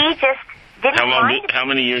he just didn't mind. How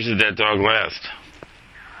many years did that dog last?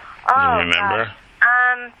 Oh, do you remember?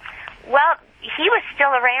 Well, he was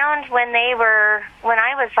still around when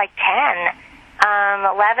I was like 10,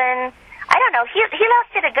 11. I don't know. He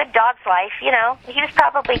lasted a good dog's life, you know. He was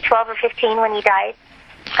probably 12 or 15 when he died.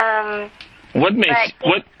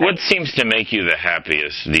 What seems to make you the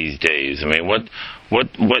happiest these days? I mean,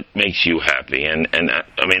 what makes you happy? And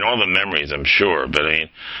I mean, all the memories, I'm sure. But I mean,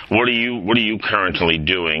 what are you currently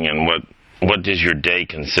doing, and what does your day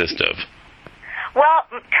consist of? Well,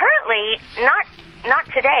 currently, not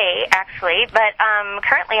today actually, but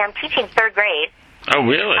currently I'm teaching 3rd grade. Oh,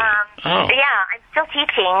 really? Yeah, I'm still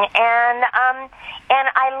teaching, and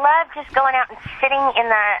I love just going out and sitting in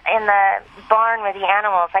the barn with the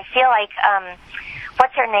animals. I feel like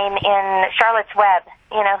what's her name in Charlotte's Web,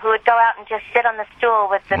 you know, who would go out and just sit on the stool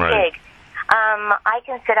with the pig. I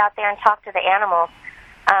can sit out there and talk to the animals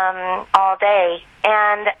all day,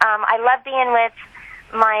 and I love being with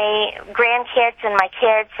my grandkids and my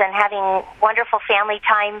kids and having wonderful family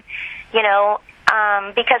time, you know.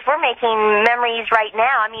 Because we're making memories right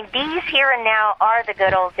now. I mean, these here and now are the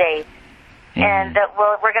good old days. Mm-hmm. And that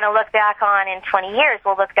we're going to look back on in 20 years.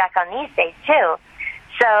 We'll look back on these days, too.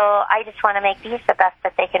 So I just want to make these the best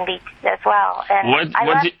that they can be as well. And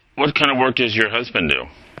what kind of work does your husband do?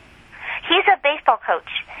 He's a baseball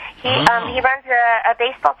coach. He runs a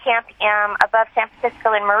baseball camp above San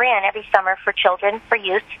Francisco in Marin every summer for children, for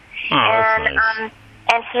youth. Oh, that's nice.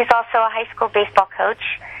 And he's also a high school baseball coach.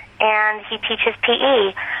 And he teaches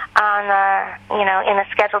PE on in the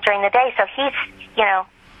schedule during the day. So he's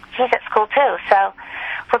at school too. So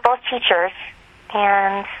we're both teachers.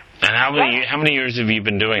 And how many years have you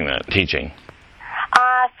been doing that, teaching?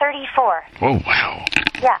 34. Oh, wow.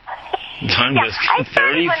 Yeah. Time just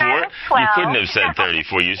 34? You couldn't have said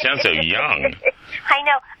 34. You sound so young. I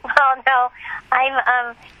know. Well, no.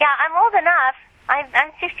 I'm old enough.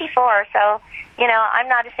 I'm 54, so, you know, I'm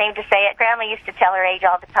not ashamed to say it. Grandma used to tell her age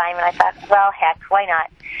all the time, and I thought, well, heck, why not?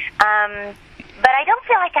 But I don't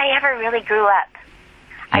feel like I ever really grew up.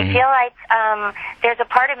 Mm-hmm. I feel like there's a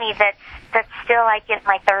part of me that's still like in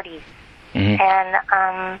my 30s. Mm-hmm.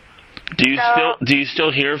 And do you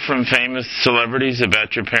still hear from famous celebrities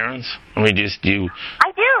about your parents? I mean, do you?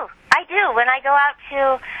 I do. When I go out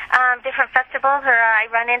to different festivals or I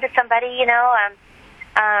run into somebody, you know,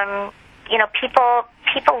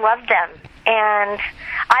 people love them, and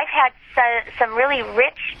I've had some really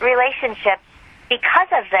rich relationships because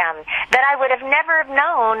of them that I would have never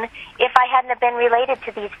known if I hadn't have been related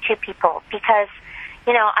to these two people. Because,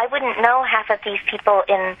 you know, I wouldn't know half of these people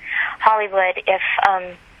in Hollywood if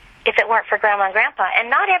it weren't for Grandma and Grandpa. And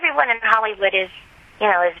not everyone in Hollywood is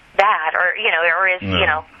bad or is.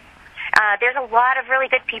 There's a lot of really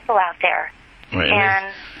good people out there. Right.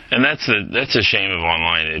 And that's a shame of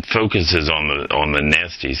online. It focuses on the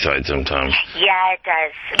nasty side sometimes. Yeah, it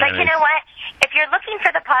does. But you know what? If you're looking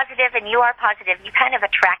for the positive and you are positive, you kind of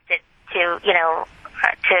attract it to.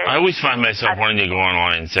 I always find myself wanting to go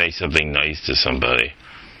online and say something nice to somebody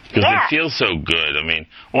because it feels so good. I mean,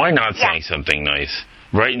 why not saying something nice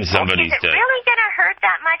right in somebody's day? Is it really going to hurt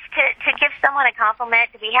that much to give someone a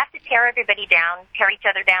compliment? Do we have to tear everybody down, tear each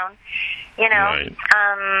other down? You know.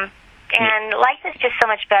 Right. And life is just so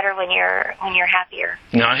much better when you're happier.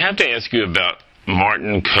 Now, I have to ask you about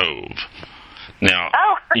Martin Kove. Now,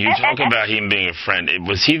 you talk about him being a friend.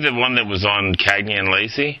 Was he the one that was on Cagney and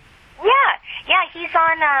Lacey? Yeah, he's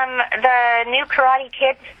on the new Karate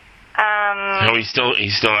Kid.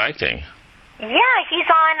 He's still acting. Yeah, he's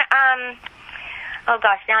on. Oh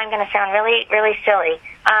gosh, now I'm going to sound really, really silly.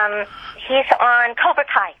 He's on Cobra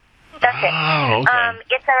Kai. That's it. Oh, okay.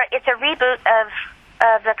 It's a reboot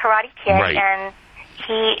of the Karate Kid, and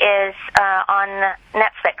he is on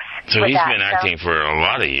Netflix. So he's been acting for a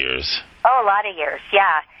lot of years. Oh, a lot of years,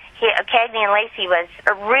 yeah. Cagney and Lacey was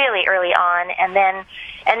really early on, and then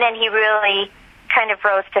he really kind of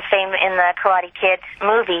rose to fame in the Karate Kid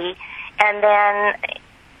movie, and then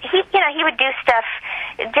he would do stuff,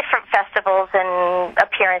 different festivals and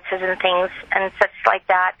appearances and things and such like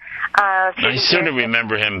that. I sort of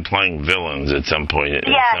remember him playing villains at some point.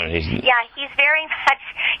 Yeah, he's very much,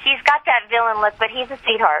 he's got that villain look, but he's a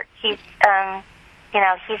sweetheart. He's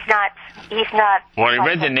he's not. When I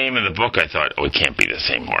read the name of the book, I thought, it can't be the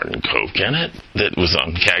same Martin Cove, can it? That was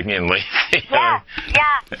on Cagney and Lacey. Yeah.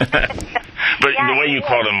 But the way you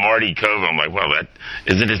called him Marty Cove, I'm like, well,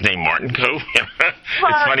 isn't his name Martin Cove?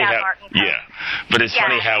 It's funny how, Martin Cove. But it's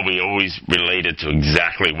funny how we always relate it to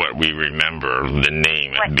exactly what we remember the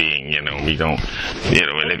name and being. We don't,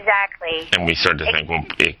 exactly. And we start to think, well,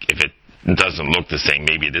 if it doesn't look the same,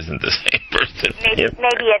 maybe it isn't the same person. Maybe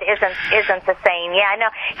it isn't the same. Yeah, I know.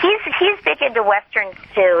 He's big into westerns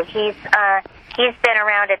too. He's been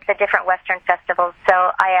around at the different western festivals, so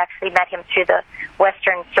I actually met him through the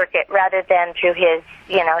western circuit rather than through his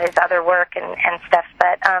other work and stuff.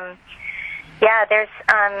 But there's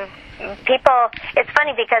people. It's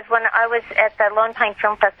funny because when I was at the Lone Pine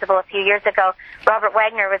Film Festival a few years ago, Robert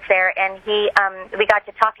Wagner was there, and we got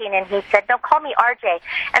to talking, and he said, "No, call me RJ."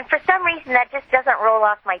 And for some reason, that just doesn't roll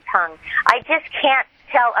off my tongue. I just can't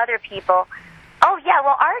tell other people, "Oh yeah,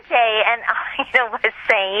 well RJ," and was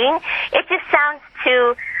saying it just sounds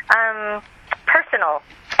too personal,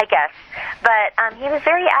 I guess. But he was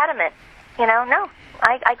very adamant. No,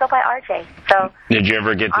 I go by RJ. So. Did you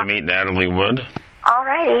ever get to meet Natalie Wood?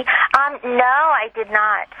 Alrighty. No, I did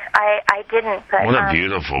not. I didn't. But, what a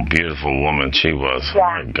beautiful, beautiful woman she was. Yeah,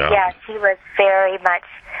 oh my God. Yeah, she was very much.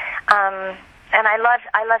 And I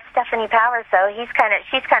love Stephanie Powers. So she's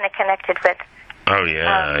kind of connected with. Oh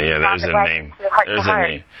yeah, There's a name.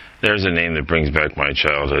 There's a name that brings back my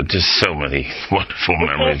childhood. Just so many wonderful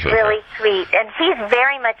memories. She's really sweet, and she's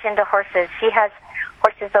very much into horses. She has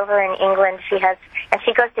horses over in England. And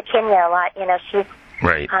she goes to Kenya a lot. She's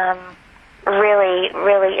right. Really,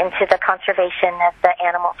 really into the conservation of the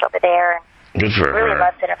animals over there. Good for her. Really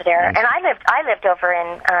loves it over there. And I lived over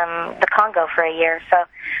in the Congo for a year, so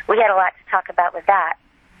we had a lot to talk about with that.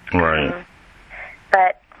 Right.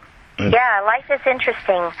 But yeah, life is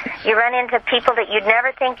interesting. You run into people that you'd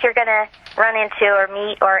never think you're going to run into or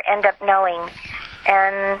meet or end up knowing.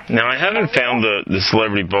 And now I haven't found the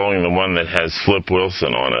celebrity bowling, the one that has Flip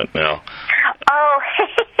Wilson on it now. Oh,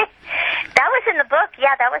 that was in the book.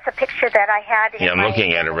 Yeah, that was a picture that I had. Yeah, I'm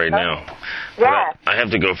looking at it right now. Yeah. I have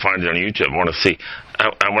to go find it on YouTube. I want to see.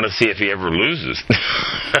 I want to see if he ever loses.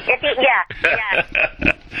 Yeah.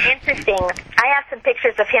 Interesting. I have some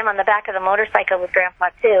pictures of him on the back of the motorcycle with Grandpa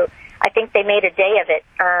too. I think they made a day of it.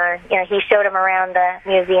 He showed him around the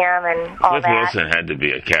museum and all Flip Wilson had to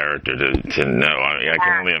be a character to know. I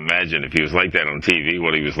can only imagine if he was like that on TV,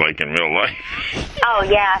 what he was like in real life. Oh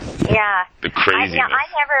yeah. The craziness.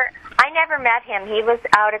 I never met him. He was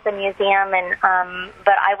out at the museum, and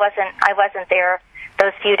but I wasn't there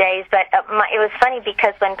those few days. But it was funny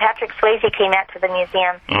because when Patrick Swayze came out to the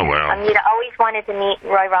museum, he'd always wanted to meet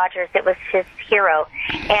Roy Rogers. It was his hero,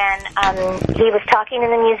 and he was talking in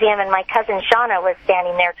the museum, and my cousin Shauna was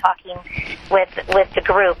standing there talking with the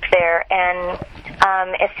group there. And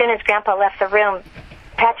as soon as Grandpa left the room,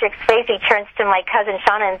 Patrick Swayze turns to my cousin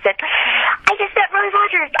Shauna and said, "I just met Roy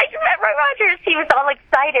Rogers. He was all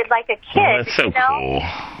excited like a kid. That's so cool.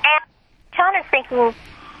 And Shauna's thinking,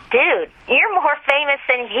 dude, you're more famous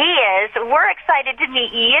than he is. We're excited to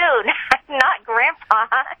meet you, not Grandpa.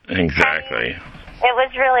 Exactly.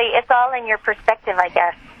 It's all in your perspective, I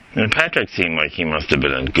guess. And Patrick seemed like he must have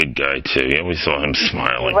been a good guy, too. You always saw him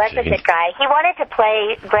smiling. He was a good guy. He wanted to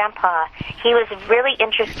play Grandpa. He was really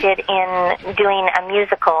interested in doing a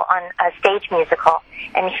musical, a stage musical.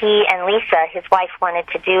 And he and Lisa, his wife, wanted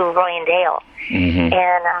to do Roy and Dale. Mm-hmm.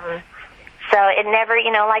 And so it never,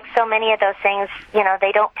 like so many of those things,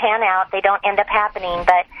 they don't pan out. They don't end up happening.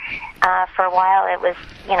 But for a while it was,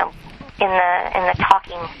 in the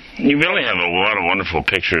talking. You really have a lot of wonderful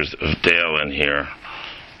pictures of Dale in here.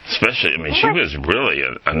 Especially, she was really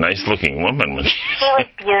a nice-looking woman. She was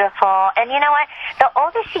beautiful. And you know what? The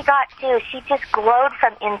older she got, too, she just glowed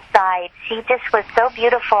from inside. She just was so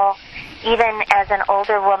beautiful, even as an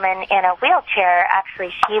older woman in a wheelchair.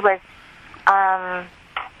 Actually, she was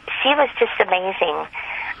just amazing.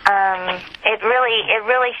 It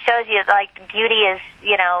really shows you, like, beauty is,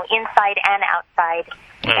 inside and outside.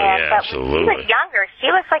 Oh, yeah, absolutely. When she was younger, she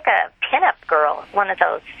was like a pinup girl, one of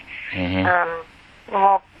those. Mm-hmm.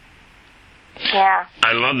 Yeah.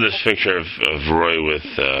 I love this picture of Roy with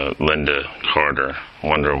Linda Carter,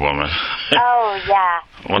 Wonder Woman. Oh, yeah.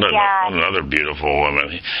 What another beautiful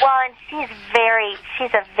woman. Well, and she's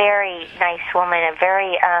a very nice woman, and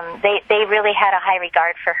very, they really had a high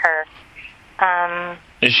regard for her.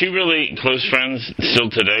 Is she really close friends still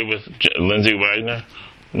today with Lindsay Wagner,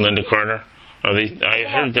 Linda Carter? Are they? I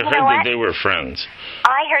heard that they were friends.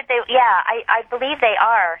 I heard I believe they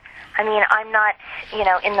are. I mean, I'm not,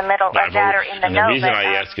 in the middle of that or in the know. The reason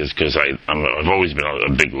I ask is because I've always been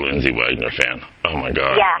a big Lindsay Wagner fan. Oh my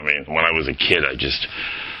God! Yeah. I mean, when I was a kid,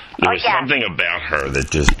 there was something about her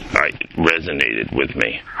that just resonated with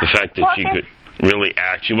me. The fact that she could really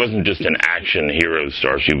act. She wasn't just an action hero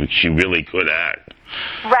star. She really could act.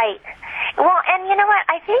 Right. Well, and you know what?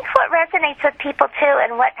 I think what resonates with people too,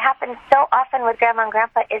 and what happens so often with Grandma and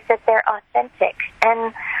Grandpa, is that they're authentic,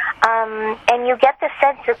 and you get the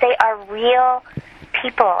sense that they are real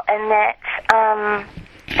people, and that and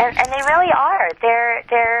they really are.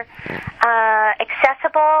 They're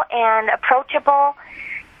accessible and approachable,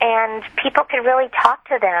 and people can really talk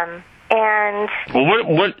to them. And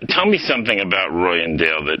well, tell me something about Roy and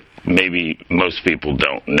Dale that maybe most people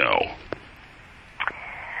don't know.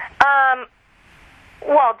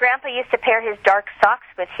 Well, Grandpa used to pair his dark socks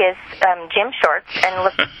with his gym shorts and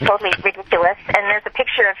look totally ridiculous. And there's a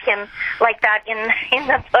picture of him like that in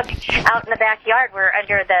the book out in the backyard. We're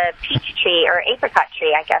under the peach tree or apricot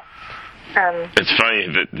tree, I guess. It's funny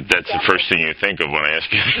that's the first thing you think of when I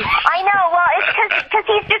ask you. I know. Well, it's because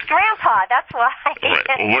he's just Grandpa. That's why.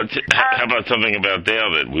 Right. How about something about Dale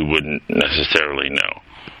that we wouldn't necessarily know?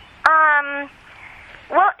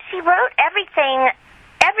 Well, she wrote everything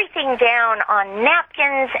down on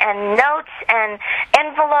napkins and notes and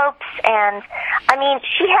envelopes, and I mean,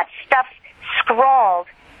 she had stuff scrawled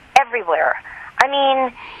everywhere. I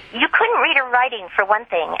mean, you couldn't read her writing, for one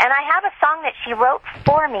thing. And I have a song that she wrote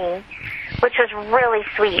for me, which was really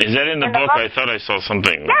sweet. Is that in the book? I thought I saw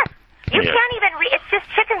something. Yes. You can't even read. It's just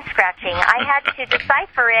chicken scratching. I had to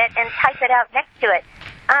decipher it and type it out next to it.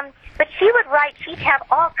 But she would write, she'd have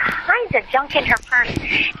all kinds of junk in her purse,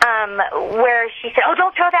 where she said, "Oh,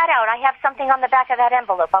 don't throw that out. I have something on the back of that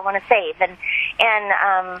envelope I want to save." And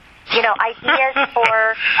ideas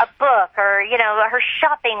for a book or, her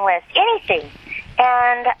shopping list, anything.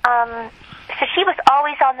 And so she was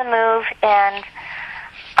always on the move, and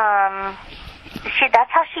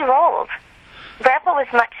that's how she rolled. Grandpa was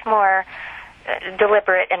much more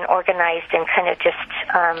deliberate and organized and kind of just,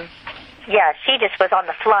 she just was on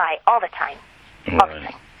the fly all the time. All the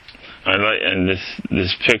time. I like, and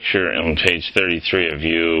this picture on page 33 of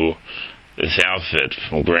you, this outfit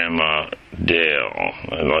from Grandma Dale.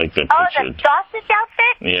 I like the picture. Oh, the sausage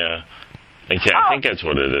outfit? Yeah. I think that's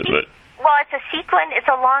what it is. Well, it's a sequin. It's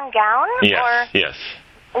a long gown. Yes.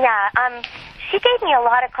 Yeah. She gave me a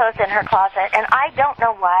lot of clothes in her closet, and I don't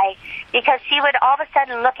know why, because she would all of a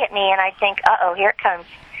sudden look at me, and I'd think, uh-oh, here it comes.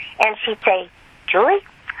 And she'd say, "Julie,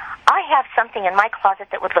 I have something in my closet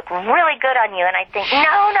that would look really good on you." And I'd think,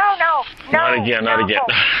 no. Not again.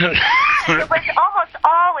 It was almost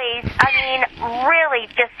always, really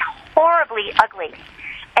just horribly ugly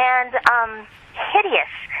and hideous.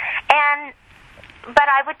 But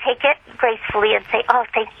I would take it gracefully and say, "Oh,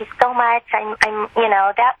 thank you so much.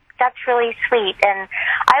 That's really sweet." And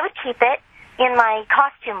I would keep it in my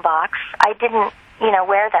costume box. I didn't,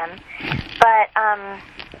 wear them.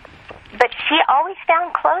 But she always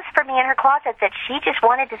found clothes for me in her closet that she just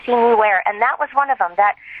wanted to see me wear, and that was one of them,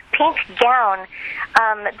 that pink gown.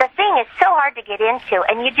 The thing is so hard to get into,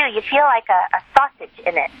 and you feel like a sausage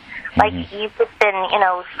in it. Like you've just been,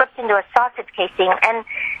 slipped into a sausage casing.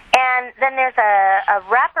 And then there's a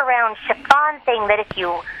wraparound chiffon thing that if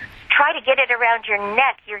you try to get it around your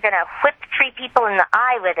neck, you're going to whip 3 people in the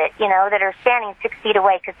eye with it, that are standing 6 feet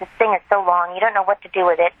away, because this thing is so long. You don't know what to do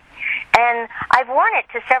with it. And I've worn it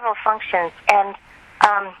to several functions, and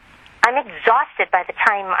I'm exhausted by the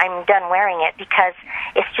time I'm done wearing it, because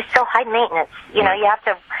it's just so high maintenance. You have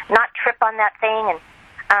to not trip on that thing. And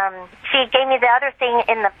she gave me the other thing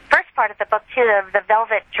in the first part of the book, too, the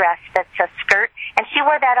velvet dress that's a skirt, and she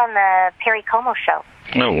wore that on the Perry Como show.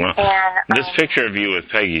 Oh, wow. And, this picture of you with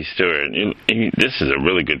Peggy Stewart, this is a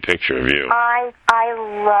really good picture of you. I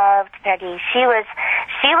loved Peggy. She was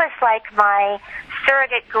like my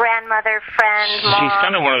surrogate grandmother, friend, mom. She's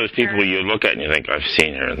kind of one of those people you look at and you think, I've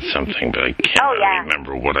seen her in something, but I can't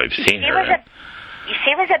remember what I've seen her in.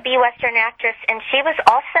 She was a B Western actress, and she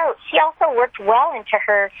also worked well into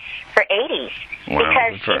her 80s,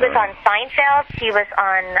 because she was on Seinfeld, she was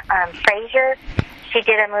on Frasier, she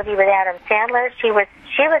did a movie with Adam Sandler. She worked,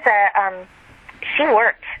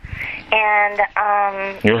 And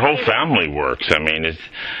your whole family works. I mean,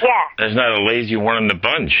 there's not a lazy one in the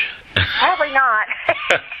bunch. Probably not.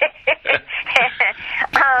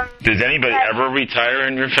 Does anybody ever retire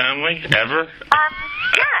in your family? Ever?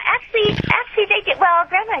 Yeah, actually they did. Well,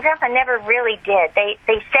 Grandma and Grandpa never really did. They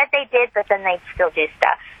said they did, but then they'd still do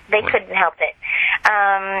stuff. They couldn't help it.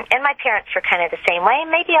 And my parents were kind of the same way.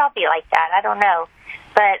 Maybe I'll be like that. I don't know.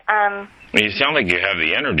 But you sound like you have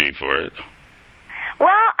the energy for it.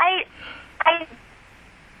 Well, I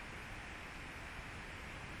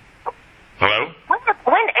Hello?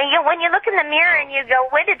 When you look in the mirror and you go,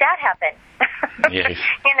 when did that happen? Yes.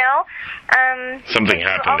 You know? Something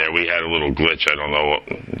happened there. We had a little glitch. I don't know.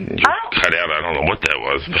 Cut out. I don't know what that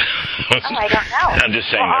was. But I don't know. I'm just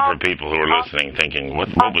saying that for people who are listening, thinking, what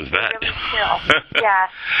was that? Really yeah.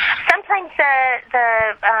 Sometimes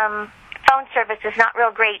the phone service is not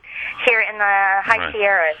real great here in the High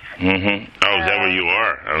Sierras. Mm-hmm. Oh, is that where you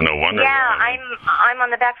are? I don't know. Wonder. Yeah, I'm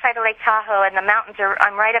on the backside of Lake Tahoe, and the mountains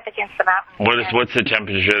I'm right up against the mountains. What's the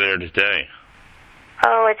temperature there today?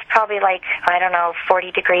 Oh, it's probably like, I don't know,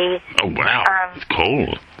 40 degrees. Oh, wow. It's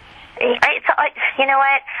cold. You know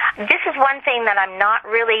what? This is one thing that I'm not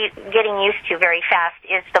really getting used to very fast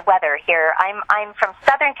is the weather here. I'm from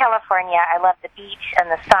Southern California. I love the beach and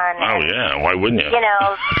the sun. Oh, yeah. Why wouldn't you? You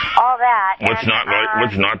know, all that.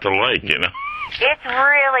 What's not to like, you know? It's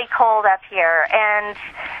really cold up here, and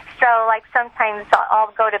so like sometimes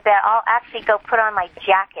I'll go to bed. I'll actually go put on my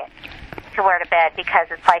jacket to wear to bed because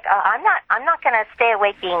it's like I'm not going to stay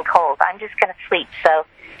awake being cold. I'm just going to sleep. So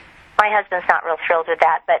my husband's not real thrilled with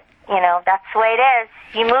that, but you know that's the way it is.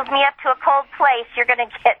 You move me up to a cold place, you're going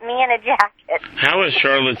to get me in a jacket. How is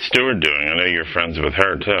Charlotte Stewart doing? I know you're friends with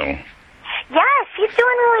her too. Yeah, she's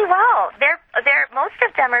doing really well. They're most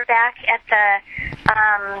of them are back at the.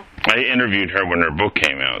 I interviewed her when her book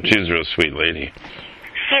came out. She's a real sweet lady.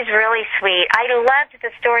 She's really sweet. I loved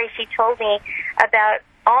the story she told me about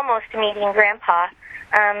almost meeting Grandpa,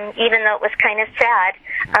 even though it was kind of sad.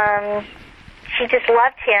 She just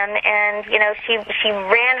loved him, and you know, she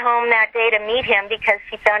ran home that day to meet him because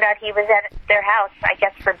she found out he was at their house, I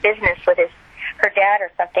guess, for business with her dad or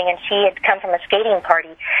something, and she had come from a skating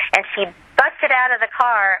party, and she busted out of the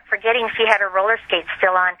car, forgetting she had her roller skates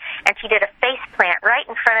still on, and she did a face plant right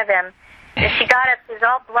in front of him. And she got up, she was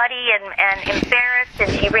all bloody and embarrassed, and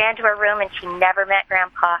she ran to her room, and she never met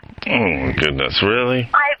Grandpa. Oh, my goodness, really?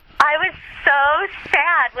 I was so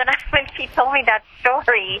sad when she told me that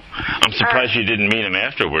story. I'm surprised you didn't meet him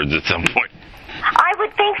afterwards at some point. I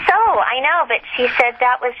would think so, I know, but she said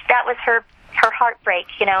that was her heartbreak,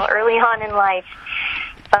 you know, early on in life.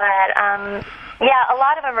 But, yeah, a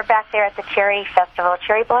lot of them are back there at the Cherry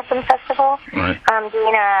Blossom Festival, right.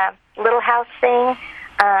 Doing a Little House thing.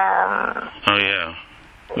 Oh, yeah.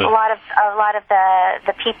 A lot of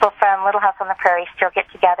the people from Little House on the Prairie still get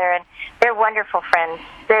together, and they're wonderful friends.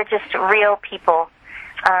 They're just real people.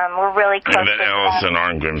 We're really close. And that Allison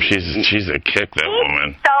Arngrim, she's a kick, that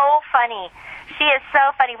woman. So funny. She is so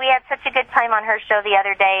funny. We had such a good time on her show the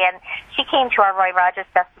other day, and she came to our Roy Rogers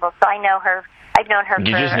Festival, so I know her. I've known her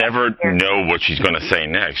You for just never years. know what she's going to say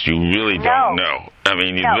next. You really don't know. I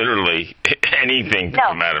mean, literally anything can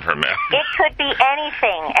come out of her mouth. It could be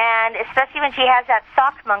anything, and especially when she has that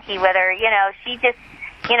sock monkey with her, you know, she just,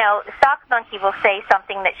 you know, the sock monkey will say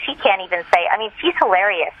something that she can't even say. I mean, she's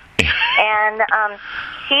hilarious. And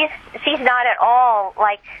she's not at all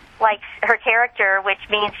like her character, which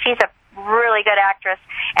means she's a really good actress.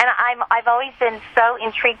 And I've always been so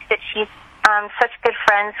intrigued that she's such good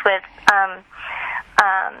friends with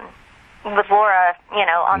Laura, you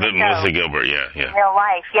know, on the show. Melissa Gilbert, yeah. In real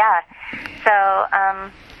life, yeah. So,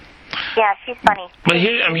 yeah, she's funny. But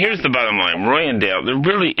here's the bottom line. Roy and Dale, there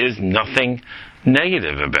really is nothing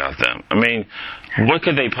negative about them. I mean, what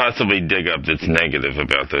could they possibly dig up that's negative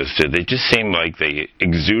about those two? They just seem like they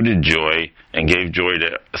exuded joy and gave joy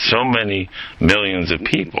to so many millions of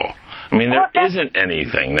people. I mean, there isn't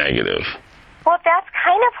anything negative. Well, that's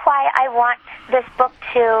kind of why I want this book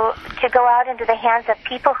to go out into the hands of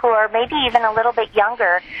people who are maybe even a little bit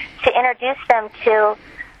younger, to introduce them to,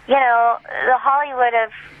 you know, the Hollywood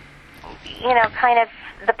of, you know, kind of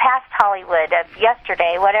the past Hollywood of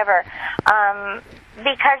yesterday, whatever,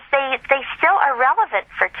 because they still are relevant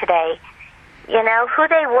for today. You know, who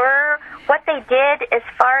they were, what they did as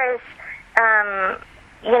far as,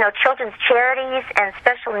 you know, children's charities and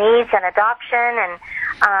special needs and adoption and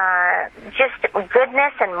just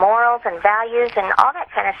goodness and morals and values and all that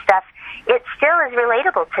kind of stuff, it still is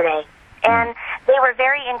relatable today. And they were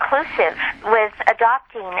very inclusive with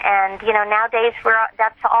adopting, and, you know, nowadays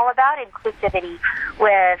that's all about inclusivity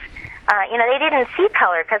with They didn't see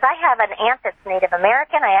color, because I have an aunt that's Native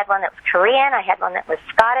American. I had one that was Korean. I had one that was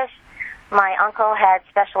Scottish. My uncle had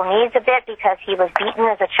special needs a bit because he was beaten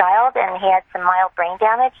as a child and he had some mild brain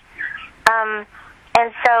damage.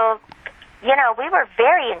 And so, we were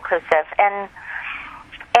very inclusive, and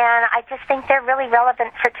I just think they're really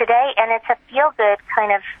relevant for today, and it's a feel-good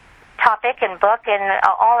kind of topic and book and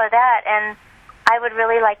all of that, and I would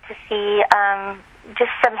really like to see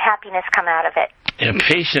just some happiness come out of it. Yeah,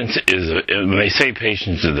 patience when they say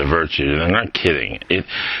patience is a virtue, they're not kidding. It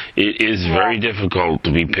is very difficult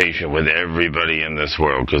to be patient with everybody in this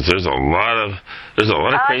world, because there's a lot of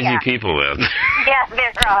crazy people out there. Yeah,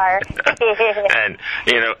 there are. And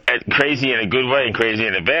crazy in a good way and crazy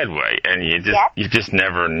in a bad way, and you just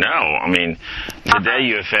never know. I mean, today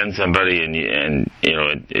you offend somebody, and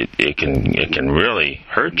it can really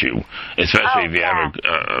hurt you, especially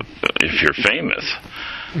if you're famous.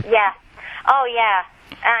 Yeah. Oh, yeah.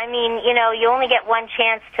 I mean, you only get one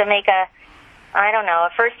chance to make a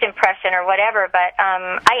first impression or whatever, but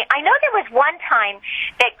I know there was one time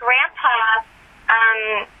that Grandpa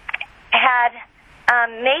had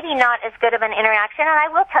maybe not as good of an interaction, and I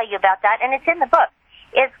will tell you about that, and it's in the book,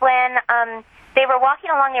 is when they were walking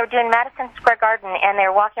along, they were doing Madison Square Garden, and they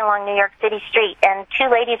were walking along New York City Street, and two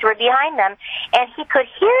ladies were behind them, and he could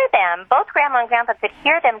hear them, both Grandma and Grandpa could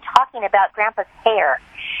hear them talking about Grandpa's hair,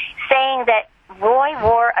 saying that Roy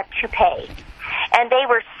wore a toupee, and they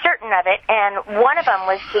were certain of it, and one of them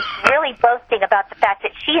was just really boasting about the fact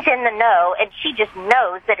that she's in the know, and she just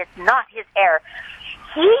knows that it's not his hair.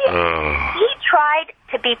 He tried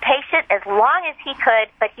to be patient as long as he could,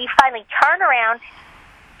 but he finally turned around,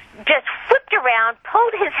 just flipped around,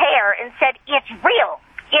 pulled his hair, and said, "It's real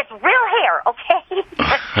hair, okay?"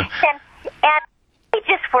 and they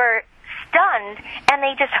just were stunned, and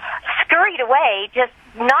they just scurried away, just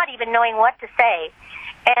not even knowing what to say.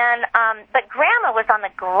 And but Grandma was on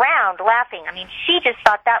the ground laughing. I mean, she just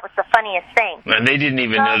thought that was the funniest thing. And they didn't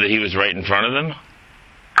even know that he was right in front of them?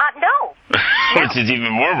 No. Which is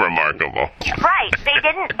even more remarkable. Right. They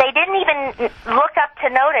didn't even look up to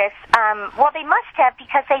notice. Well, they must have,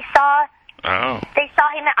 because they saw him.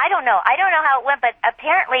 I don't know how it went, but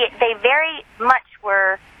apparently they very much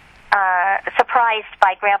were surprised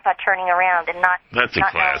by Grandpa turning around and not. That's a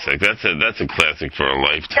classic. Knowing. That's a classic for a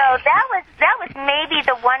lifetime. So that was maybe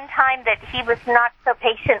the one time that he was not so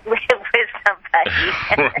patient with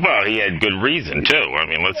somebody. Well, he had good reason too. I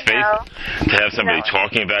mean, let's face it. To have somebody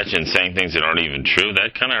talking about you and saying things that aren't even true,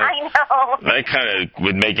 that kind of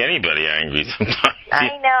would make anybody angry sometimes.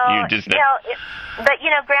 I know. But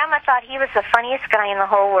Grandma thought he was the funniest guy in the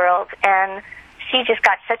whole world, and she just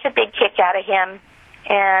got such a big kick out of him.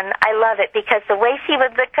 And I love it, because the way she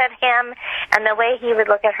would look at him and the way he would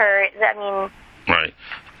look at her, I mean... Right.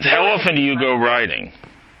 How often do you go riding?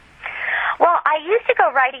 Well, I used to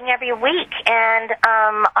go riding every week, and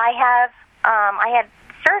I had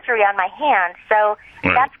surgery on my hand, so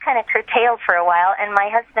that's kind of curtailed for a while, and my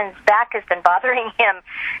husband's back has been bothering him.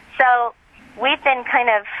 So we've been kind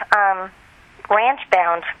of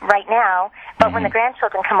ranch-bound right now, but when the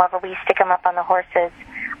grandchildren come over, we stick them up on the horses.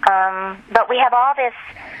 But we have all this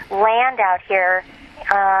land out here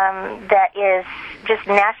that is just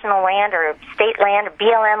national land or state land or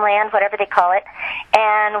BLM land, whatever they call it.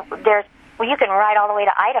 And you can ride all the way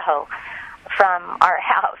to Idaho from our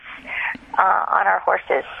house on our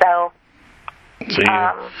horses. So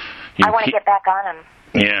I want to get back on them.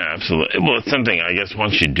 Yeah, absolutely. Well, it's something, I guess,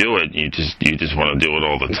 once you do it, you just want to do it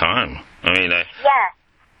all the time. I mean, yeah.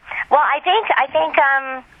 Well, I think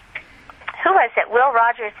who was it? Will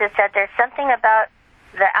Rogers has said there's something about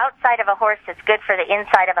the outside of a horse that's good for the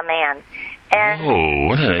inside of a man. And,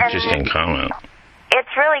 what an interesting comment. It's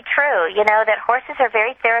really true, that horses are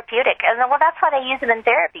very therapeutic. And, well, that's why they use them in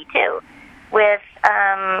therapy, too, with,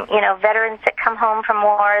 veterans that come home from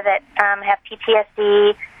war that have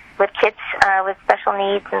PTSD, with kids with special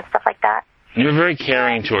needs and stuff like that. You're very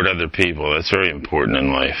caring toward other people. That's very important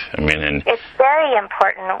in life. I mean, it's very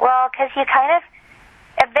important. Well, because you kind of,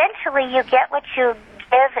 eventually you get what you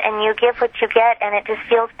give, and you give what you get, and it just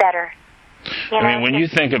feels better. I mean, when you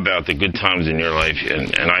think about the good times in your life,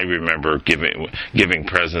 and I remember giving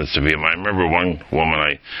presents to people. I remember one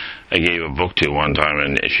woman I gave a book to one time,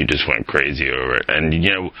 and she just went crazy over it. And,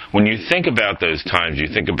 when you think about those times, you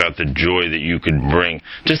think about the joy that you could bring,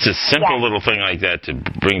 just a simple little thing like that to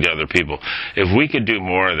bring to other people. If we could do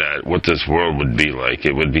more of that, what this world would be like,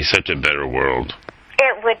 it would be such a better world.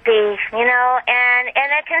 It would be, and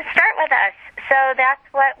it can start with us. So that's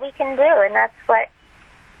what we can do, and that's what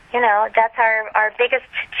that's our biggest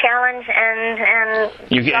challenge, and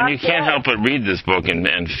you can't help but read this book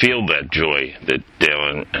and feel that joy that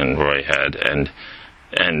Dale and Roy had, and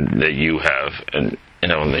that you have, and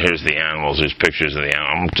here's the animals. There's pictures of the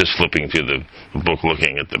animals. I'm just flipping through the book,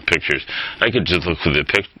 looking at the pictures. I could just look through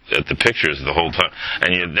at the pictures the whole time,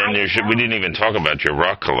 and we didn't even talk about your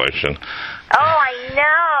rock collection. Oh, I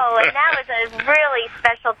know, and that was a really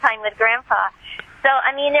special time with Grandpa. So,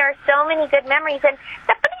 there are so many good memories, and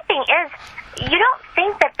the funny thing is, you don't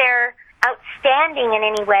think that they're outstanding in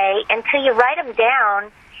any way until you write them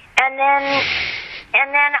down, and then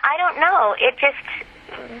I don't know, it just,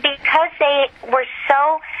 because they were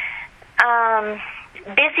so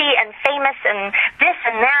busy and famous and this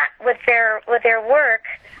and that with their work,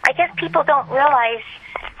 I guess people don't realize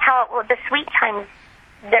the sweet times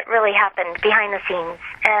that really happened behind the scenes,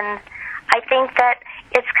 and I think that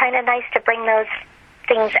it's kind of nice to bring those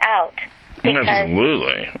things out. Because,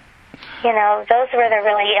 absolutely. Those were the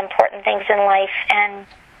really important things in life, and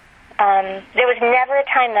there was never a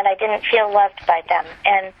time that I didn't feel loved by them.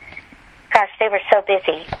 And gosh, they were so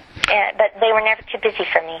busy, but they were never too busy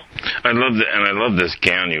for me. I love this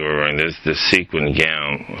gown you were wearing. This sequin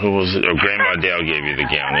gown. Who was it? Oh, Grandma Dale gave you the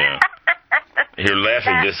gown. Yeah. You're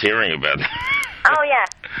laughing just hearing about it. Oh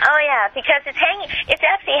yeah, because it's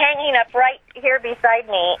actually hanging up right here beside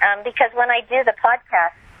me. Because when I do the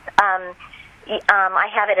podcast, I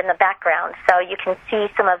have it in the background, so you can see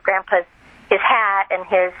some of Grandpa's his hat and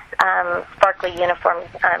his sparkly uniforms,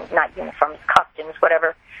 not uniforms, costumes,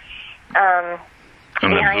 whatever. And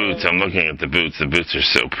the boots, I'm looking at the boots. The boots are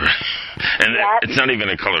so pretty. And it's not even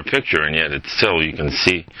a color picture, and yet it's still, you can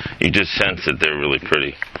see, you just sense that they're really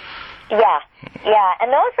pretty. Yeah.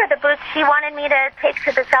 And those were the boots she wanted me to take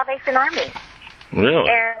to the Salvation Army. Really?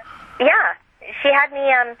 Yeah. She had me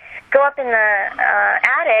go up in the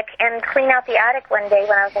attic and clean out the attic one day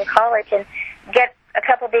when I was in college and get a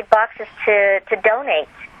couple big boxes to donate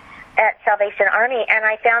at Salvation Army, and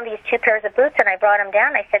I found these 2 pairs of boots, and I brought them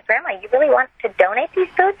down. I said, Grandma, you really want to donate these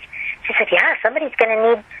boots? She said, yeah, somebody's going to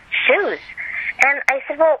need shoes. And I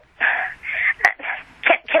said, well,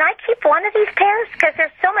 can I keep one of these pairs? Because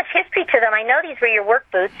there's so much history to them. I know these were your work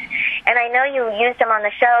boots, and I know you used them on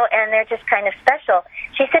the show, and they're just kind of special.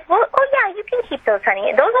 She said, well, oh, yeah, you can keep those,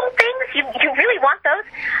 honey. Those old things, you really want those?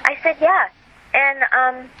 I said, yeah.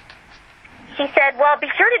 And she said, well,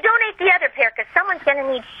 be sure to donate the other pair because someone's going to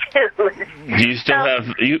need shoes. Do you still have,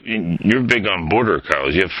 you're big on border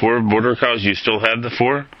collies. You have 4 border collies. You still have the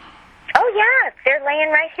 4? Oh, yeah. They're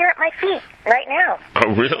laying right here at my feet right now.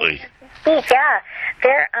 Oh, really? Yeah.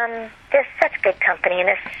 They're such good company, and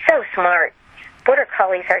they're so smart. Border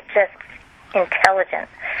collies are just intelligent.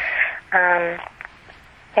 And,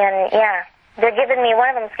 yeah. They're giving me, one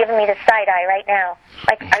of them's giving me the side eye right now.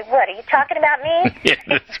 Like, what, are you talking about me? Yeah,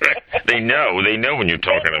 that's right. They know when you're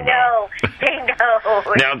talking about them. They know.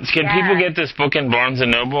 Now, can people get this book in Barnes &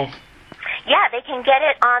 Noble? Yeah, they can get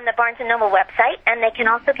it on the Barnes & Noble website, and they can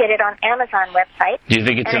also get it on Amazon website. Do you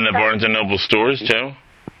think it's in the Barnes & Noble stores, too?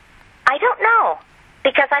 I don't know,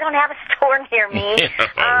 because I don't have a store near me.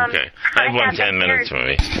 Okay. I have one 10 minutes from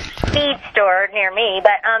me. Feed store near me,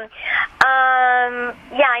 but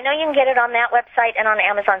yeah, I know you can get it on that website and on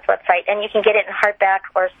Amazon's website, and you can get it in hardback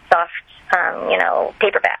or soft,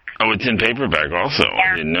 paperback. Oh, it's in paperback also.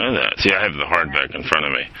 Yeah. I didn't know that. See, I have the hardback in front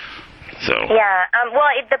of me. So. Yeah.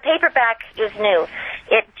 The paperback is new.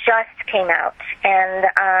 It just came out,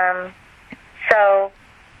 and so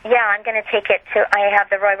yeah, I'm going to take it to. I have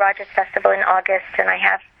the Roy Rogers Festival in August, and I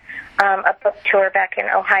have a book tour back in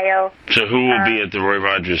Ohio. So who will be at the Roy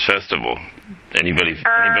Rogers Festival? Anybody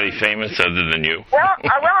famous other than you? Well,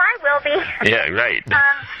 I will be. Yeah, right.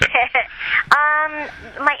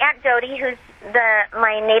 My Aunt Jody, who's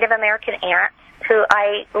my Native American aunt, who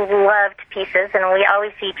I love to pieces, and we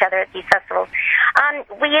always see each other at these festivals.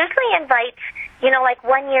 We usually invite, like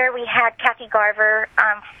one year we had Kathy Garver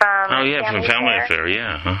from Family Affair,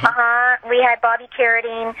 yeah. We had Bobby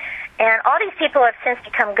Carradine, and all these people have since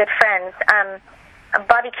become good friends.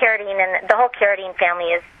 Bobby Carradine and the whole Carradine family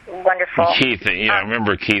is wonderful. Keith, I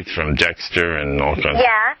remember Keith from Dexter and all kinds.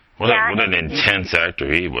 Yeah. What an intense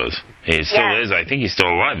actor he was. He still is. I think he's still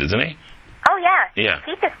alive, isn't he? Oh, yeah. Yeah.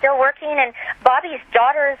 Keith is still working, and Bobby's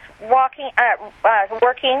daughter's working.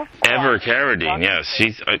 Ever Carradine, yes.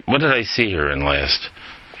 She's. What did I see her in last?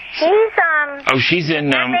 She's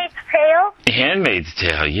in Handmaid's Tale. Handmaid's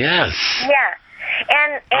Tale, yes. Yeah.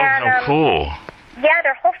 And how cool. Yeah,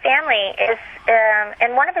 their whole family is,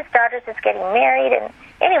 and one of his daughters is getting married, and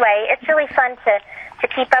anyway, it's really fun to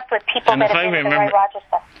keep up with people that have been to the Roy Rogers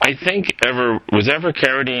stuff. I think was Ever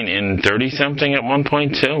Carradine in 30-something at one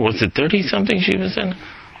point, too? Was it 30-something she was in?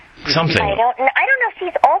 Something. I don't know if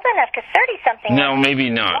she's old enough, because 30-something. No, maybe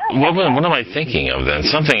not. What am I thinking of then?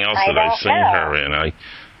 Something else that I've seen her in.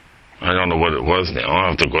 I don't know what it was now. I'll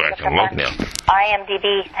have to go back and look now.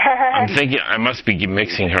 IMDb. I'm thinking I must be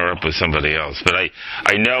mixing her up with somebody else. But I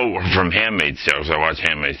know her from Handmaid's Tale, because I watch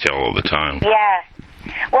Handmaid's Tale all the time. Yeah.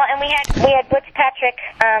 Well, and we had Butch Patrick.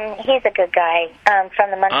 He's a good guy from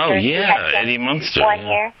the Munsters. Oh yeah, Eddie Munster. One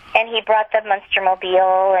year, and he brought the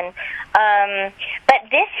Munstermobile. And but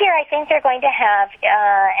this year, I think they're going to have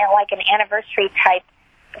like an anniversary type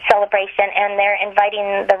celebration, and they're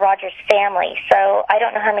inviting the Rogers family. So I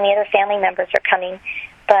don't know how many other family members are coming,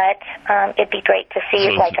 but it'd be great to see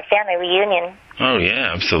like a family reunion. Oh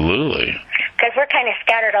yeah, absolutely. Because we're kind of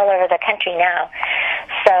scattered all over the country now.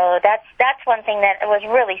 So that's one thing that was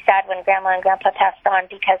really sad when Grandma and Grandpa passed on,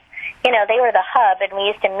 because, you know, they were the hub, and we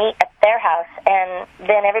used to meet at their house, and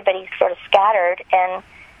then everybody sort of scattered, and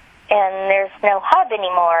there's no hub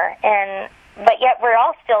anymore. But yet we're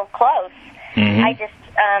all still close. Mm-hmm. I just,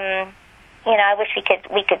 you know, I wish we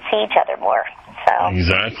could see each other more. So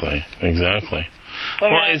exactly. Yeah.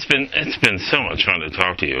 Well, it's been so much fun to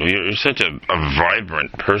talk to you. You're such a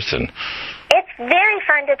vibrant person. It's very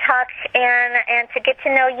fun to talk and to get to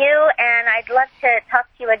know you, and I'd love to talk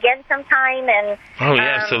to you again sometime. And oh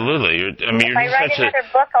yeah, absolutely. If I write another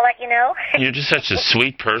book, I'll let you know. You're just such a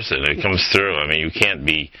sweet person. It comes through. I mean, you couldn't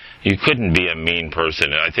be a mean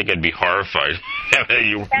person. I think I'd be horrified.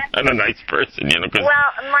 You're not a nice person, you know.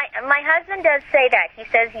 Well, my husband does say that. He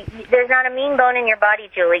says there's not a mean bone in your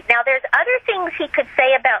body, Julie. Now, there's other things he could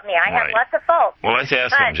say about me. I have lots of faults. Well, let's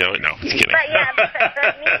ask him, Joey. No, just kidding. But yeah, but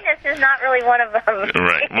meanness is not really one of them.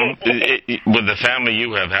 Right. Well, with the family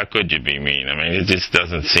you have, how could you be mean? I mean, it just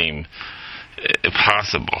doesn't seem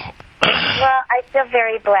possible. Well, I feel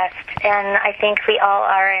very blessed, and I think we all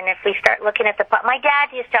are. And if we start looking at my dad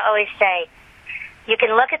used to always say, you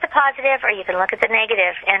can look at the positive or you can look at the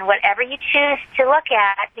negative, and whatever you choose to look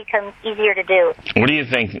at becomes easier to do. What do you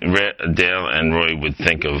think Dale and Roy would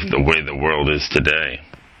think of the way the world is today?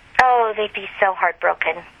 Oh, they'd be so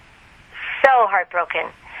heartbroken. So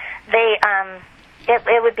heartbroken.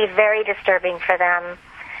 It would be very disturbing for them.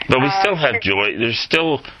 But we still have joy. There's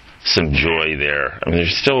still some joy there. I mean,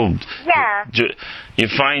 there's still... Yeah. You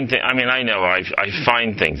find... I mean, I know I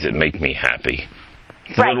find things that make me happy.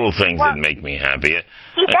 Right. Little things that make me happy.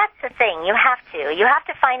 See, that's the thing. You have to. You have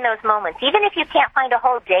to find those moments. Even if you can't find a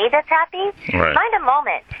whole day that's happy, find a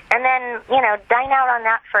moment. And then, you know, dine out on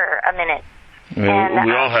that for a minute. I mean,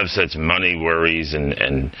 we all have such money worries and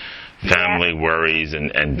family worries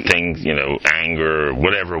and things, you know, anger,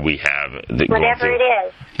 whatever we have. Whatever it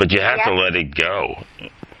is. But you have to let it go.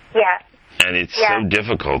 Yeah. And it's so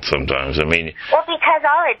difficult sometimes. I mean... Well, because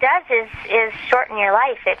all it does is shorten your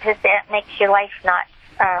life. It makes your life not...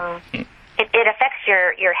 It affects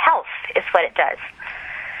your health, is what it does.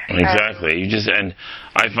 Exactly. And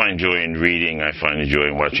I find joy in reading. I find joy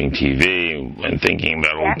in watching TV and thinking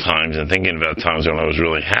about old times and thinking about times when I was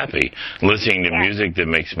really happy. Listening to music that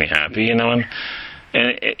makes me happy, you know. And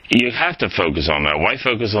you have to focus on that. Why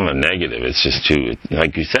focus on the negative? It's just too,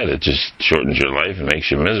 like you said, it just shortens your life and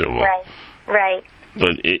makes you miserable. Right.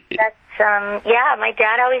 But that's my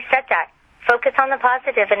dad always said that. Focus on the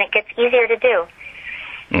positive, and it gets easier to do.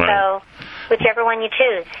 Right. So, whichever one you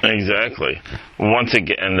choose. Exactly. Once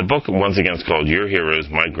again, and the book once again is called "Your Heroes,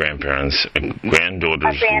 My Granddaughter's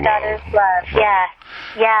Love."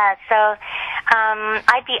 Yeah. So,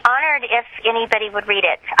 I'd be honored if anybody would read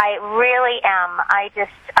it. I really am. I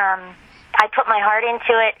just, I put my heart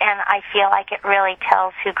into it, and I feel like it really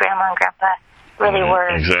tells who Grandma and Grandpa really were.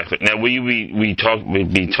 Exactly. Now, will you be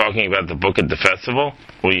talking about the book at the festival?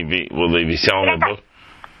 Will they be selling the book?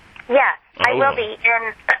 Yeah, I will be.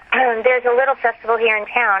 And there's a little festival here in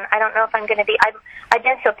town. I don't know if I'm going to be. I've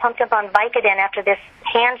been so pumped up on Vicodin after this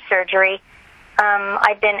hand surgery.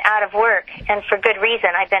 I've been out of work, and for good reason.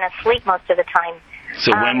 I've been asleep most of the time.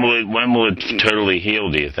 So when will it totally heal,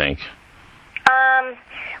 do you think?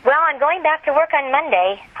 Well, I'm going back to work on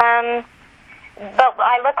Monday. But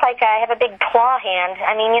I look like I have a big claw hand.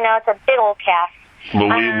 I mean, you know, it's a big old cast. Well,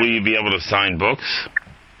 will you be able to sign books?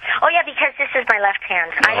 Oh, yeah, because this is my left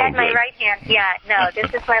hand. I had my right hand. Yeah, no, this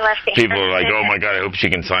is my left hand. People are like, oh, my God, I hope she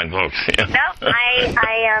can sign books. No,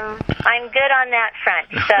 I'm good on that front.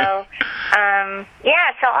 So,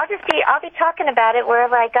 so I'll be talking about it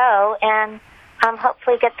wherever I go, and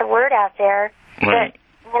hopefully get the word out there. Right.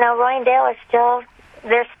 But, you know, Roy and Dale are still,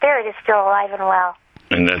 their spirit is still alive and well.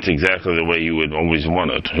 And that's exactly the way you would always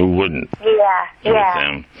want it. Who wouldn't? Yeah.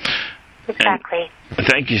 Them. Exactly. And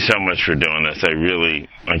thank you so much for doing this.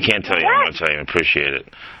 I can't tell you how much I appreciate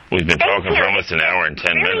it. We've been talking for almost an hour and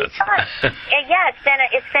 10 minutes. Fun. Yeah,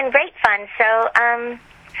 it's been great fun.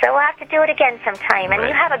 So we'll have to do it again sometime. And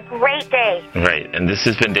you have a great day. Right. And this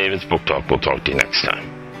has been David's Book Talk. We'll talk to you next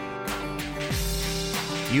time.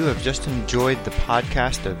 You have just enjoyed the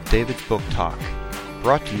podcast of David's Book Talk,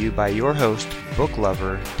 brought to you by your host, book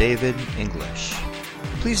lover David English.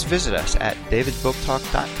 Please visit us at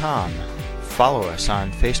davidsbooktalk.com. Follow us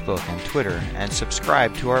on Facebook and Twitter, and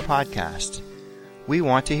subscribe to our podcast. We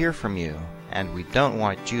want to hear from you, and we don't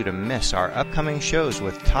want you to miss our upcoming shows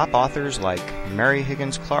with top authors like Mary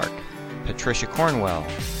Higgins Clark, Patricia Cornwell,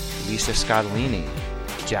 Lisa Scottolini,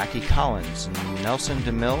 Jackie Collins, Nelson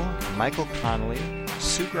DeMille, Michael Connolly,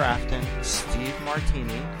 Sue Grafton, Steve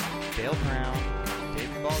Martini, Dale Brown,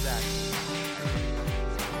 David Baldacci.